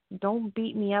us. Don't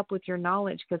beat me up with your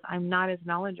knowledge because I'm not as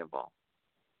knowledgeable.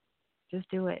 Just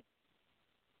do it.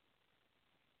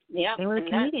 Yeah, They were a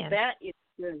comedian. That is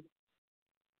good.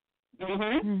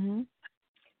 Mm-hmm.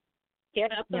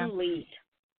 Get up and lead.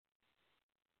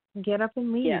 Get up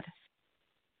and lead. Yes.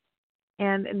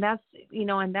 And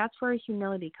that's where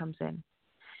humility comes in,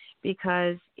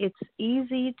 because it's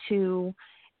easy to,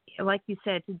 like you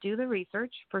said, to do the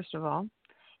research, first of all,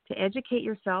 to educate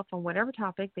yourself on whatever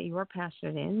topic that you are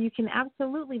passionate in. You can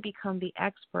absolutely become the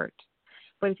expert.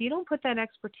 But if you don't put that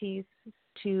expertise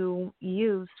to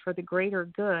use for the greater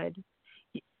good,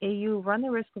 you run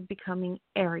the risk of becoming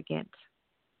arrogant.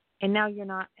 And now you're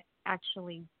not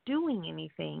actually doing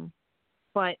anything,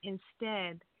 but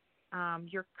instead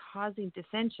you're causing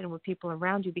dissension with people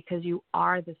around you because you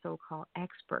are the so-called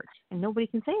expert and nobody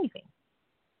can say anything.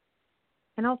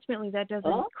 And ultimately that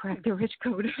doesn't crack the rich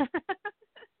code.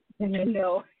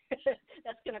 No,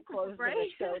 that's going to close the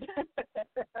rich code.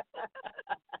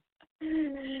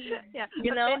 Yeah,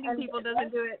 offending people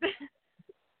doesn't do it.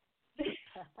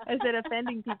 I said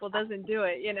offending people doesn't do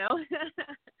it,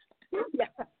 Yeah.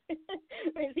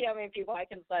 I see how many people I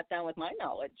can slap down with my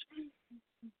knowledge.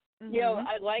 Mm-hmm.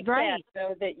 I like that,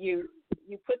 though, that you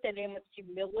put that in with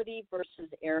humility versus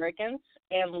arrogance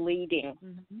and leading.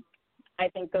 Mm-hmm. I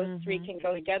think those three can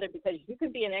go together, because you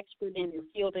can be an expert in your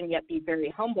field and yet be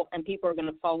very humble, and people are going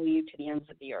to follow you to the ends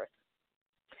of the earth.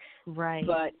 Right.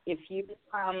 But if you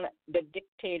become the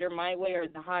dictator, my way or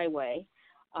the highway,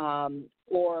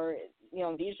 or,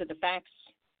 these are the facts,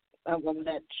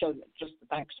 that showed just the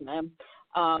facts, ma'am.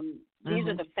 These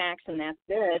are the facts and that's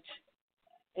it.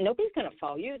 Nobody's going to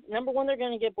follow you. Number one, they're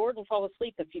going to get bored and fall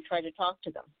asleep if you try to talk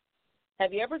to them.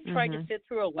 Have you ever tried to sit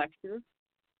through a lecture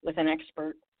with an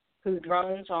expert who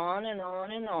drones on and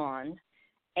on and on?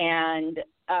 And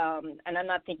I'm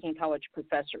not thinking college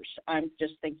professors. I'm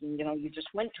just thinking, you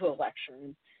just went to a lecture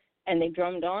and they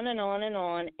droned on and on and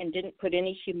on and didn't put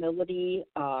any humility,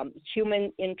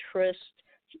 human interest,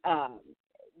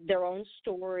 their own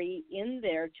story in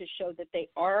there to show that they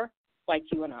are like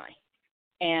you and I.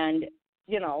 And,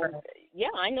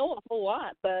 I know a whole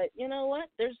lot, but you know what?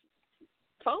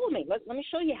 Follow me. Let me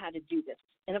show you how to do this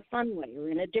in a fun way or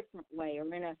in a different way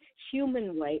or in a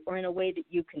human way or in a way that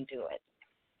you can do it.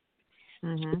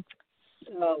 Mm-hmm.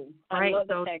 So I love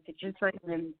the fact that you put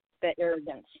in the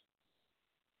arrogance.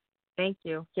 Thank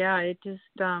you. Yeah, it just,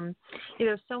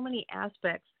 there's so many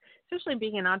aspects, especially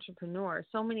being an entrepreneur,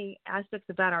 so many aspects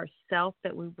about ourselves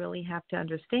that we really have to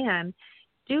understand.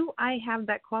 Do I have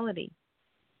that quality?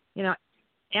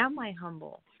 Am I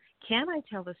humble? Can I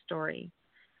tell the story?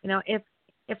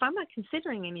 If I'm not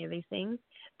considering any of these things,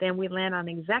 then we land on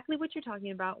exactly what you're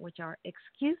talking about, which are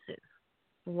excuses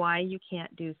why you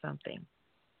can't do something.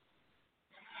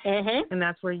 And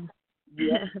that's where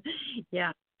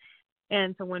yeah.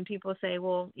 And so when people say,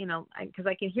 well, because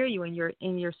I can hear you in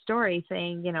your story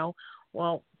saying,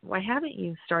 well, why haven't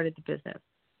you started the business?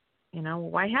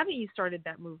 Why haven't you started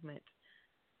that movement?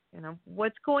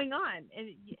 What's going on? And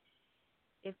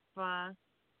if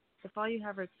all you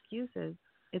have are excuses,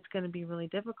 it's going to be really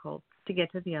difficult to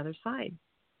get to the other side.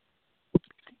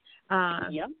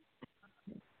 Yep.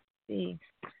 Let's see.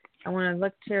 I want to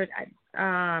look to it.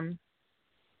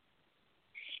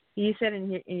 You said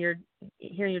in your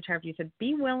chapter, you said,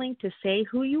 be willing to say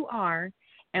who you are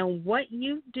and what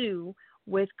you do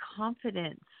with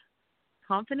confidence.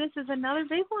 Confidence is another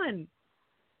big one.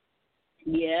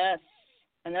 Yes.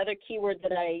 Another keyword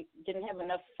that I didn't have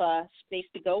enough space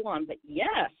to go on, but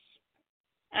yes,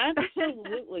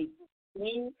 absolutely.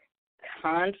 Being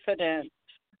confident.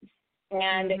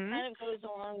 And it kind of goes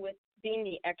along with being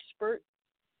the expert,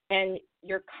 and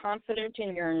you're confident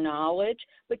in your knowledge.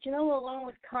 But, along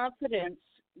with confidence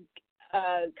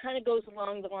kind of goes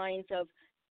along the lines of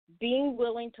being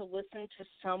willing to listen to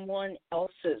someone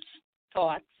else's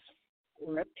thoughts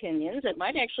or opinions. It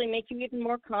might actually make you even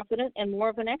more confident and more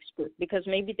of an expert, because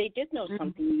maybe they did know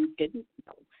something you didn't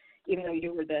know, even though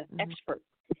you were the expert.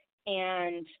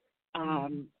 And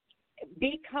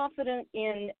be confident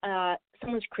in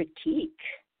someone's critique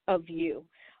of you.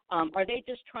 Are they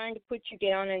just trying to put you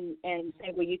down and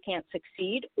say, well, you can't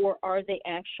succeed? Or are they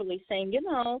actually saying,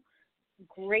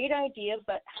 great idea,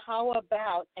 but how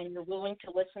about, and you're willing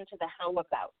to listen to the how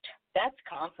about? That's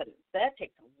confidence. That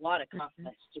takes a lot of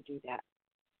confidence to do that.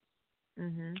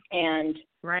 And,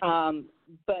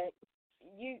 but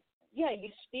you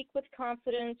speak with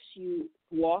confidence, you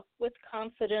walk with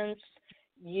confidence,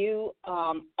 you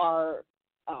are,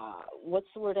 what's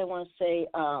the word I want to say?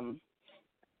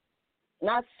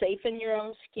 not safe in your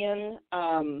own skin.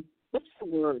 What's the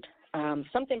word?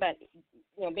 Something about,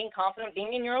 being confident,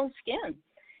 being in your own skin.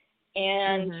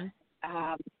 And,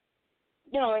 and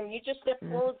you just step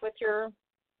forward with your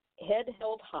head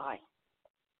held high.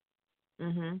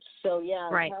 So, yeah,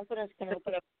 right. Confidence can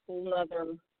open up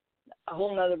a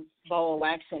whole nother ball of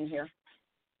wax in here.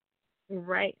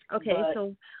 Right. Okay,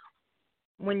 so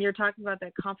when you're talking about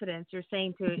that confidence, you're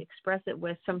saying to express it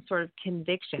with some sort of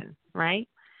conviction, right?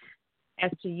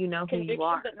 As to who you are. Conviction,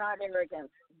 but not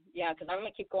arrogance. Yeah, because I'm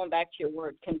going to keep going back to your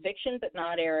word. Conviction, but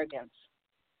not arrogance.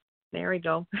 There we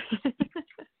go.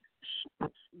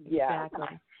 Yeah.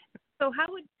 Exactly. So how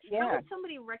would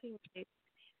somebody recognize,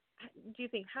 do you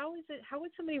think, how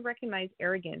would somebody recognize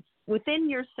arrogance within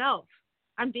yourself?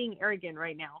 I'm being arrogant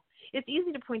right now. It's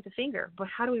easy to point the finger, but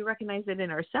how do we recognize it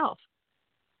in ourselves?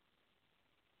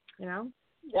 No,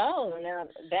 now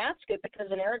that's good, because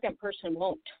an arrogant person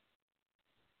won't.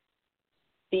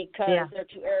 Because they're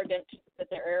too arrogant that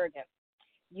they're arrogant.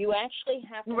 You actually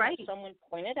have to have someone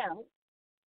point it out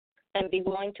and be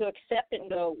willing to accept it and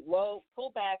go, whoa,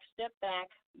 pull back, step back.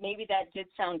 Maybe that did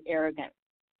sound arrogant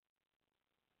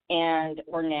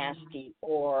or nasty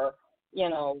or,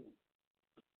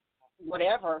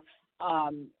 whatever.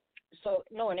 So,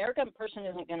 no, an arrogant person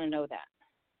isn't going to know that.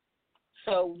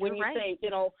 So when you say,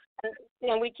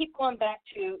 we keep going back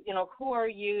to, who are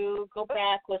you? Go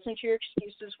back, listen to your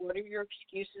excuses. What are your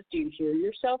excuses? Do you hear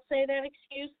yourself say that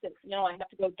excuse that, I have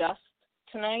to go dust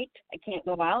tonight? I can't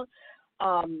go out.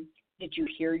 Did you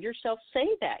hear yourself say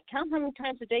that? Count how many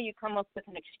times a day you come up with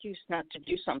an excuse not to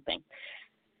do something.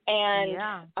 And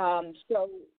so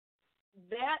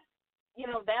that,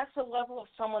 that's a level of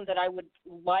someone that I would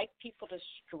like people to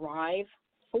strive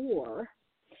for.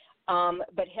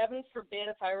 But heaven forbid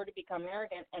if I were to become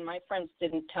arrogant and my friends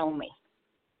didn't tell me,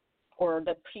 or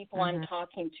the people I'm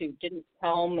talking to didn't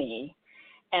tell me,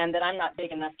 and that I'm not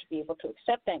big enough to be able to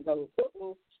accept that and go,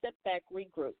 step back,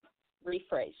 regroup,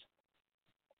 rephrase.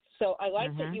 So I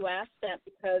like that you asked that,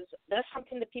 because that's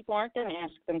something that people aren't going to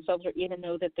ask themselves or even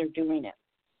know that they're doing it.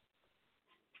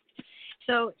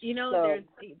 So,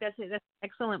 that's an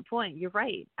excellent point. You're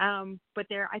right. But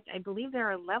I believe there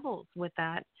are levels with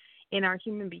that in our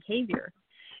human behavior.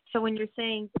 So when you're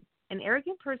saying an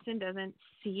arrogant person doesn't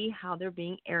see how they're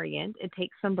being arrogant, it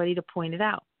takes somebody to point it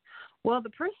out. Well, the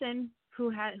person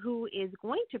who is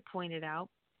going to point it out,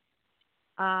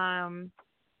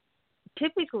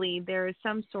 typically there is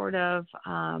some sort of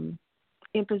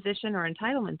imposition or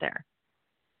entitlement there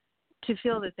to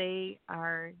feel that they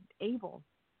are able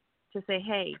to say,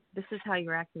 hey, this is how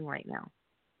you're acting right now.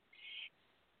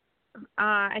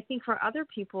 I think for other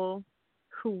people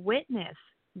who witness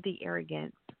the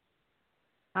arrogance,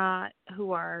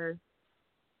 who are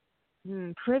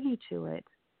privy to it,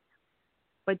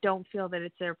 but don't feel that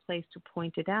it's their place to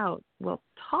point it out, will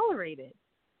tolerate it.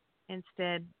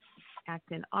 Instead,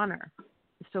 act in honor,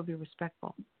 still be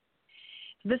respectful.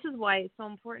 This is why it's so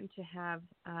important to have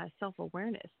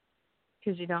self-awareness,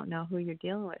 because you don't know who you're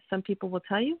dealing with. Some people will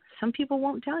tell you, some people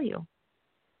won't tell you.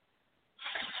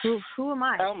 Who am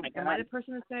I? Oh my God. Am I the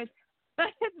person that's going to...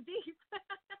 It's deep.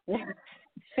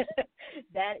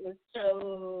 That is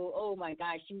so, oh my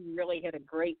gosh, you really hit a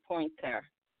great point there.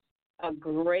 A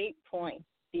great point,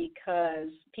 because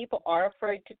people are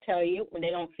afraid to tell you when they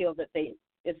don't feel that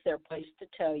it's their place to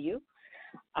tell you,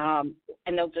 and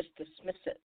they'll just dismiss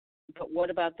it. But what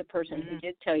about the person who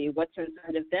did tell you? What's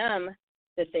inside of them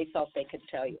that they felt they could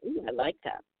tell you? Ooh, I like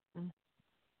that.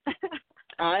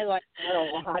 I like that a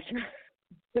lot.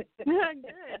 Good.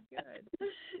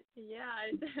 Yeah.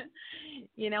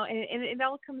 And it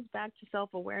all comes back to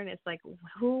self-awareness. Like,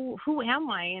 who am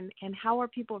I, and how are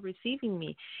people receiving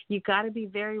me? You got to be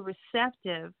very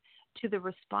receptive to the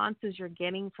responses you're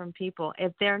getting from people.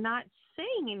 If they're not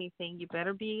saying anything, you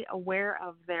better be aware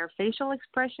of their facial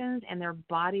expressions and their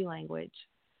body language.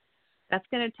 That's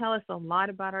going to tell us a lot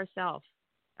about ourselves.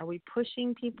 Are we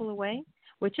pushing people away,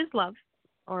 which is love,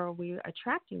 or are we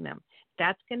attracting them?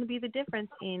 That's going to be the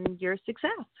difference in your success.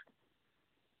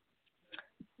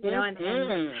 Wow.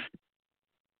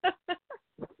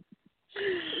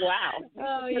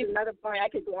 Oh, another point. I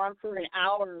could go on for an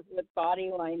hour with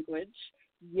body language.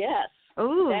 Yes.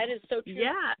 Ooh, that is so true.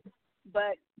 Yeah.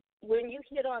 But when you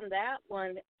hit on that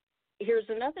one, here's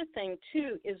another thing,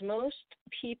 too, is most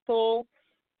people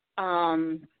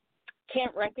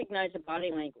can't recognize a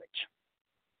body language.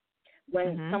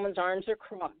 When someone's arms are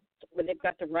crossed, where they've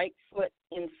got the right foot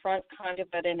in front kind of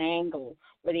at an angle,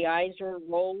 where the eyes are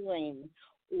rolling,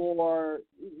 or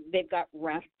they've got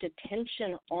rapt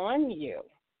attention on you.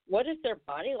 What is their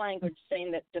body language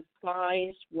saying that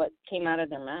defies what came out of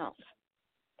their mouth?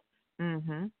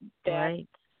 Right.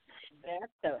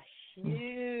 That's a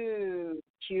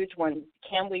huge one.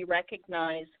 Can we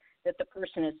recognize that the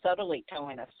person is subtly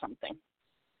telling us something?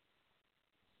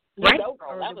 Right. Girl,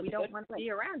 Or that that was we a don't good want to one.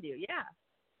 be around you. Yeah.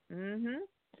 Mhm.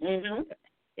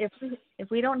 If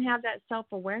we don't have that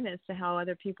self-awareness to how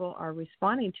other people are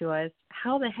responding to us,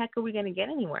 how the heck are we going to get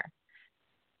anywhere?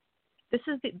 This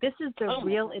is the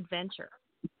real adventure.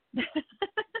 You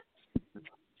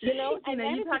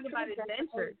talk about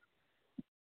adventure.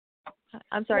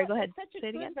 I'm sorry, go ahead. Say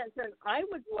it again. I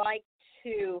would like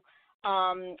to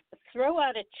throw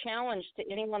out a challenge to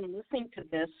anyone listening to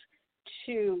this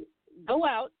to go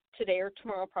out today or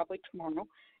tomorrow, probably tomorrow,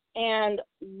 and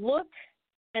look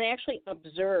and actually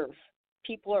observe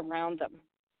people around them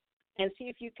and see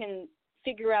if you can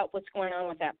figure out what's going on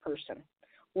with that person,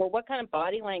 or what kind of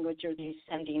body language are they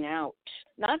sending out.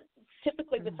 Not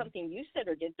typically with something you said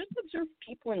or did, just observe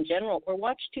people in general, or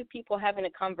watch two people having a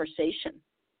conversation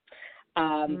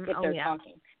if they're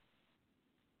talking.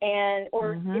 And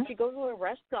or if you go to a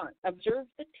restaurant, observe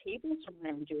the tables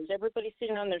around you. Is everybody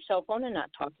sitting on their cell phone and not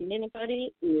talking to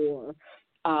anybody? Or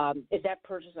is that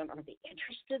person, are they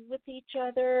interested with each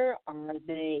other? Are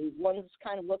they one's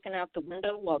kind of looking out the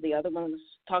window while the other one's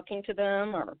talking to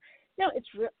them? Or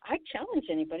I challenge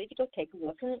anybody to go take a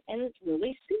look and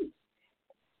really see.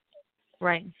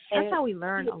 Right. That's how we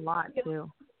learn a lot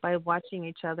too, by watching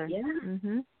each other.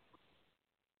 Yeah.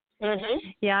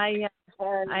 Yeah, I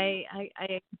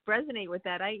resonate with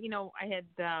that. I had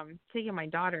taken my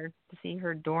daughter to see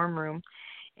her dorm room,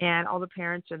 and all the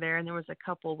parents are there, and there was a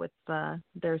couple with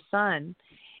their son,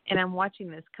 and I'm watching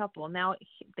this couple. Now,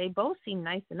 they both seem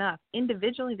nice enough.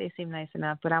 Individually, they seem nice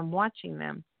enough, but I'm watching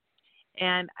them,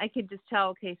 and I could just tell,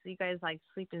 okay, so you guys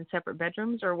sleep in separate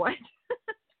bedrooms or what?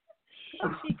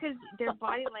 Because their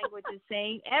body language is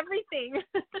saying everything.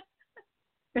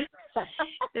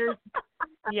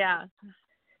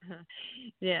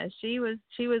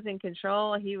 She was in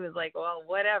control. He was like, well,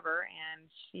 whatever, and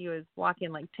she was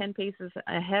walking 10 paces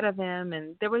ahead of him,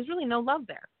 and there was really no love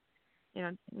there.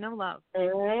 No love.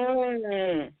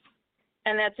 And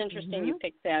that's interesting you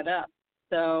picked that up.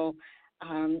 So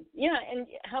and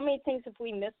how many things have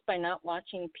we missed by not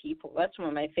watching people? That's one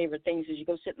of my favorite things, is you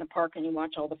go sit in the park and you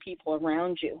watch all the people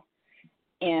around you.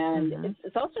 And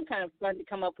it's also kind of fun to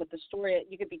come up with a story.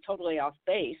 You could be totally off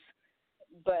base,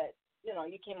 but,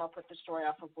 you came up with the story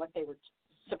off of what they were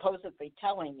supposedly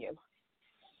telling you.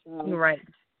 Right.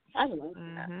 I love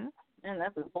that. And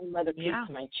that's a whole other piece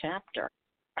to my chapter.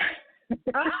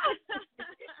 But,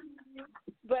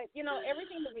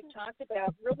 everything that we've talked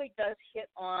about really does hit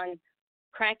on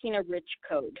cracking a rich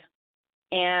code.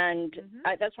 And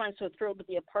that's why I'm so thrilled to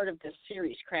be a part of this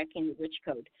series, Cracking the Rich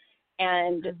Code.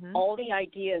 And all the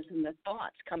ideas and the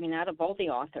thoughts coming out of all the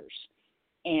authors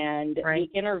and the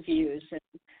interviews.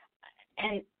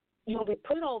 And we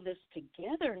put all this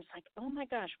together, and it's like, oh, my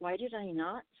gosh, why did I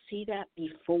not see that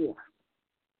before?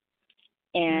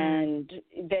 And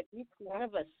that each one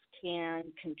of us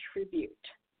can contribute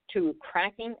to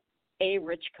cracking a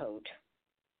rich code.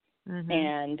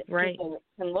 And people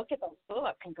can look at the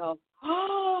book and go,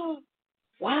 oh,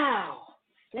 wow,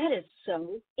 that is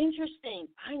so interesting.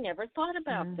 I never thought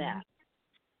about that.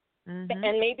 And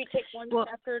maybe take one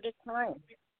chapter at a time.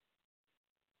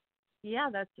 Yeah,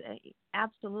 that's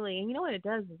absolutely. And you know what it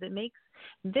does is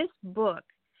this book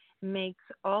makes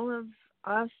all of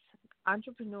us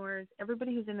entrepreneurs,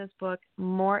 everybody who's in this book,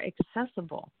 more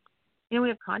accessible. We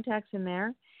have contacts in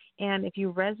there, and if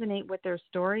you resonate with their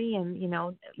story and,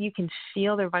 you can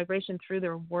feel their vibration through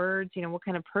their words, what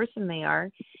kind of person they are,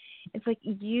 it's like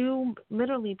you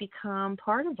literally become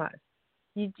part of us.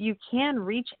 You can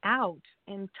reach out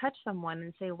and touch someone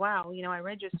and say, wow, I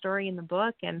read your story in the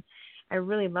book, and I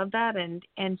really love that,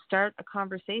 and start a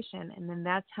conversation. And then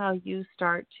that's how you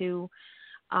start to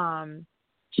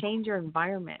change your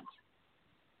environment.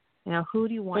 Who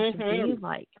do you want to be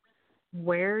like?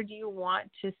 Where do you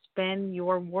want to spend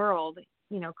your world,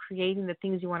 creating the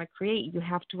things you want to create? You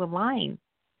have to align.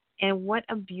 And what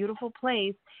a beautiful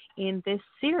place in this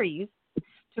series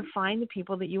to find the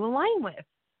people that you align with.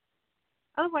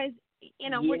 Otherwise,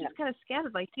 we're just kind of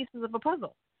scattered like pieces of a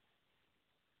puzzle.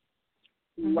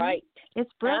 Right.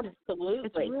 It's brilliant. Absolutely.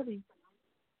 It's really,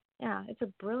 it's a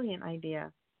brilliant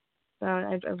idea. So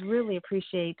I really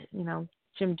appreciate,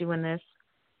 Jim doing this.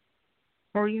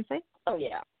 What were you going to say? Oh,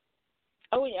 yeah.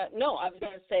 No, I was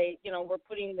going to say, we're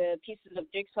putting the pieces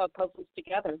of jigsaw puzzles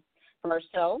together for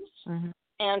ourselves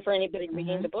and for anybody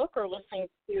reading the book or listening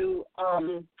to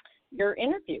your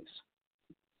interviews.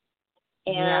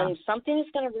 And something is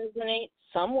going to resonate,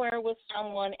 somewhere with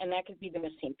someone, and that could be the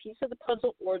missing piece of the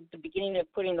puzzle or the beginning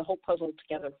of putting the whole puzzle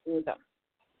together for them.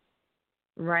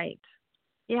 Right.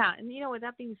 Yeah, and with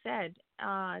that being said,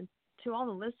 to all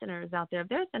the listeners out there, if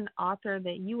there's an author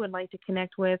that you would like to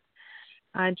connect with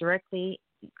directly,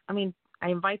 I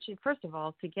invite you, first of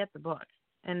all, to get the book.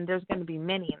 And there's going to be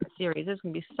many in the series. There's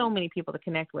going to be so many people to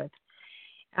connect with.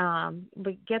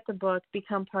 But get the book,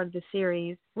 become part of the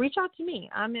series. Reach out to me.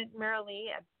 I'm at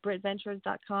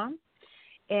marilee@britventures.com.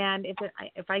 And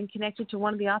if I can connect you to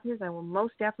one of the authors, I will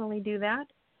most definitely do that.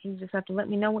 You just have to let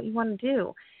me know what you want to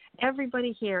do.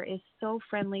 Everybody here is so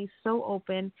friendly, so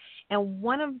open. And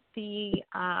one of the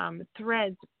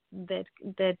threads that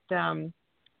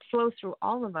flows through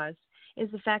all of us is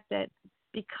the fact that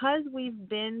because we've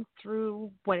been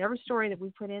through whatever story that we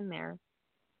put in there,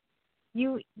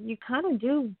 you kind of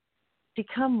do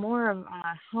become more of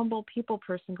a humble people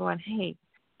person going, hey,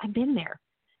 I've been there.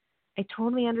 I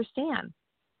totally understand.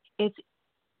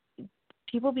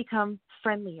 People become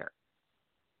friendlier,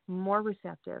 more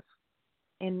receptive,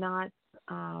 and not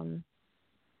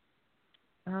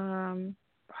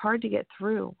hard to get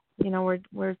through.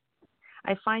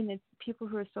 I find that people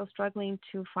who are still struggling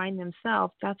to find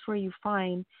themselves, that's where you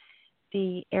find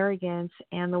the arrogance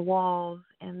and the walls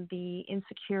and the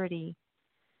insecurity.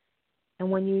 And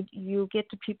when you get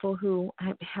to people who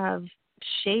have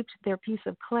shaped their piece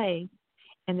of clay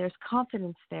and there's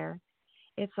confidence there,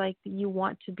 it's like you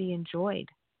want to be enjoyed.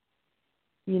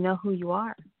 You know who you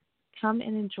are. Come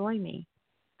and enjoy me.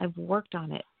 I've worked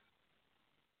on it.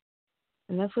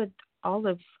 And that's what all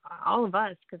of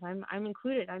us, because I'm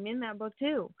included. I'm in that book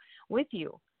too, with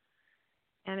you.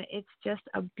 And it's just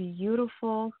a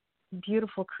beautiful,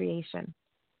 beautiful creation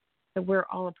that we're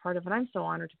all a part of. And I'm so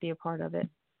honored to be a part of it.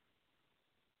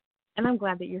 And I'm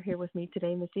glad that you're here with me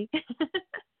today, Missy.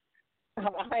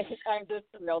 I'm just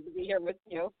thrilled to be here with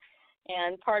you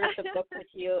and part of the book with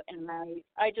you. And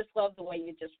I just love the way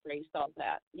you just phrased all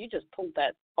that. You just pulled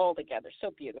that all together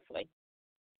so beautifully.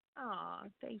 Oh,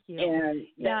 thank you. And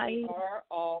they are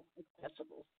all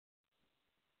accessible.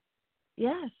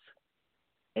 Yes.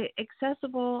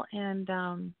 Accessible and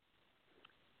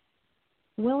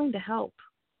willing to help.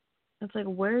 It's like,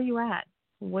 where are you at?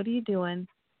 What are you doing?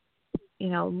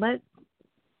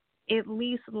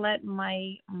 Let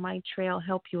my trail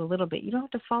help you a little bit. You don't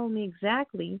have to follow me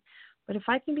exactly, but if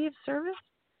I can be of service,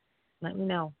 let me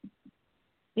know.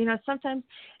 Sometimes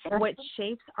what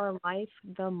shapes our life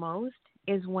the most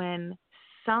is when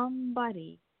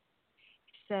somebody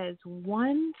says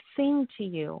one thing to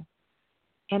you,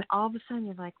 and all of a sudden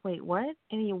you're like, wait, what?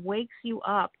 And he wakes you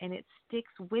up, and it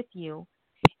sticks with you,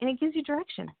 and it gives you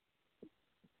direction.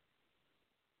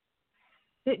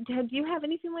 Do you have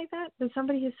anything like that? That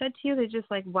somebody has said to you that just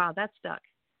like, wow, that stuck.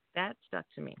 That stuck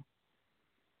to me.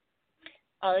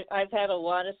 I've had a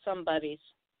lot of somebodies,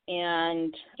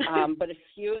 and but a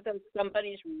few of them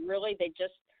somebodies really,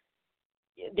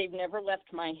 they've never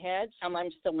left my head. Some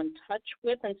I'm still in touch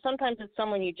with, and sometimes it's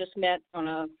someone you just met on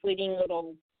a fleeting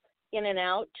little in and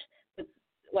out. But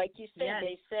like you said, yes.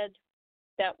 They said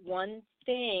that one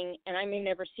thing, and I may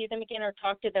never see them again or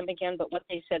talk to them again, but what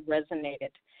they said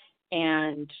resonated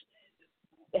and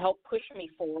helped push me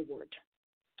forward,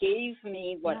 gave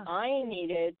me what I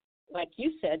needed, like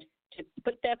you said, to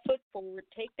put that foot forward,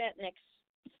 take that next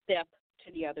step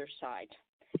to the other side.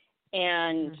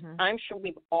 And I'm sure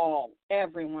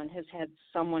everyone has had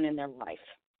someone in their life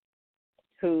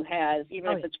who has,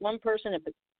 even if it's one person, if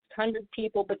it's 100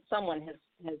 people, but someone has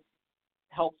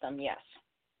helped them, yes.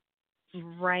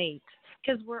 Right,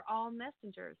 because we're all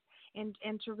messengers. And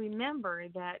to remember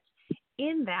that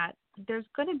in that, there's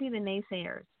going to be the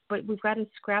naysayers, but we've got to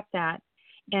scrap that.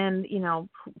 And,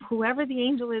 whoever the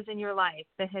angel is in your life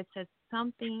that has said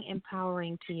something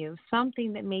empowering to you,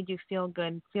 something that made you feel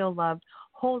good, feel loved,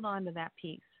 hold on to that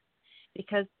piece.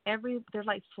 Because they're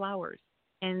like flowers.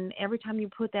 And every time you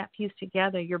put that piece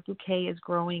together, your bouquet is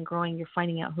growing. You're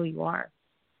finding out who you are.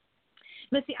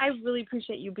 Missy, I really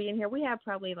appreciate you being here. We have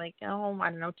probably 2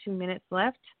 minutes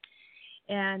left.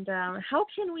 And how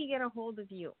can we get a hold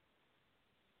of you?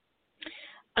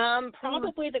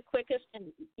 Probably the quickest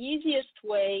and easiest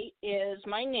way is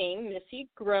my name, Missy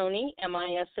Grohne,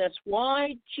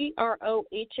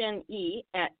 MissysYGrohne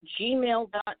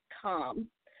 @gmail.com.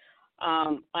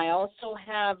 I also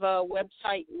have a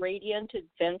website,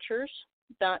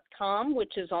 radiantadventures.com,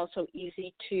 which is also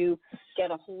easy to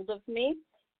get a hold of me.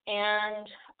 And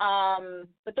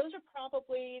but those are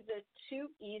probably the two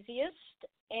easiest.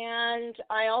 And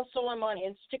I also am on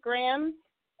Instagram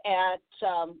at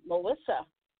Melissa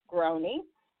Grohne,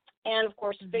 and of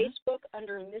course Facebook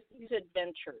under Missy's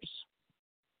Adventures.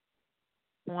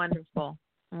 Wonderful.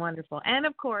 Wonderful. And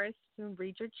of course,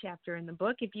 read your chapter in the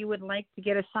book. If you would like to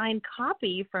get a signed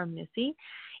copy from Missy,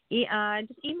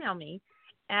 just email me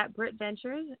at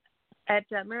britventures at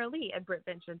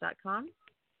marilee@britventures.com,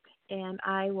 and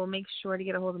I will make sure to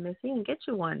get a hold of Missy and get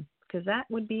you one, because that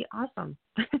would be awesome.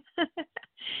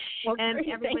 Well, and great.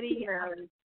 everybody, Thank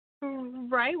you.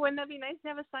 right? Wouldn't that be nice to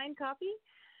have a signed copy?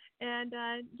 And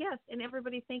yes, and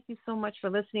everybody, thank you so much for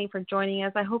listening, for joining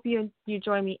us. I hope you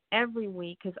join me every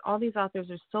week, because all these authors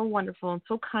are so wonderful and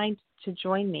so kind to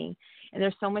join me, and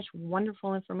there's so much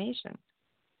wonderful information.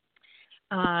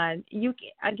 You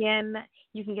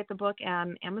can get the book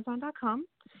on Amazon.com.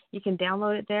 You can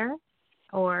download it there,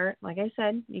 or like I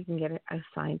said, you can get a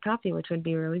signed copy, which would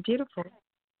be really beautiful.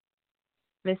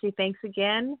 Missy, thanks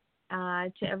again.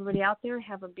 To everybody out there,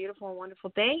 have a beautiful and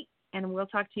wonderful day, and we'll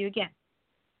talk to you again.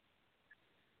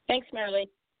 Thanks, Marilee.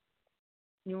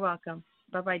 You're welcome.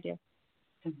 Bye-bye, dear.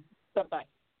 Bye-bye.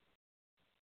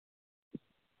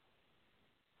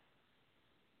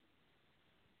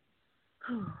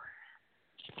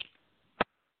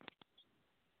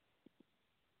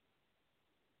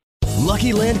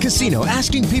 Lucky Land Casino,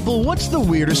 asking people, what's the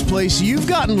weirdest place you've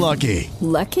gotten lucky?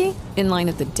 Lucky? In line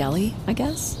at the deli, I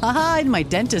guess? Aha, in my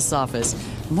dentist's office.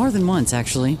 More than once,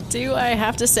 actually. Do I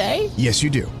have to say? Yes, you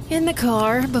do. In the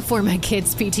car before my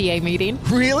kids' PTA meeting.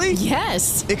 Really?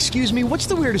 Yes. Excuse me, what's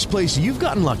the weirdest place you've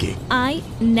gotten lucky? I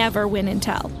never win and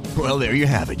tell. Well, there you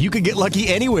have it. You can get lucky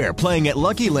anywhere, playing at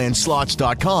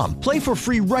LuckyLandSlots.com. Play for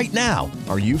free right now.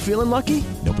 Are you feeling lucky?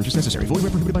 No purchase necessary. Void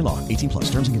where prohibited by law. 18+.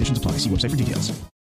 Terms and conditions apply. See website for details.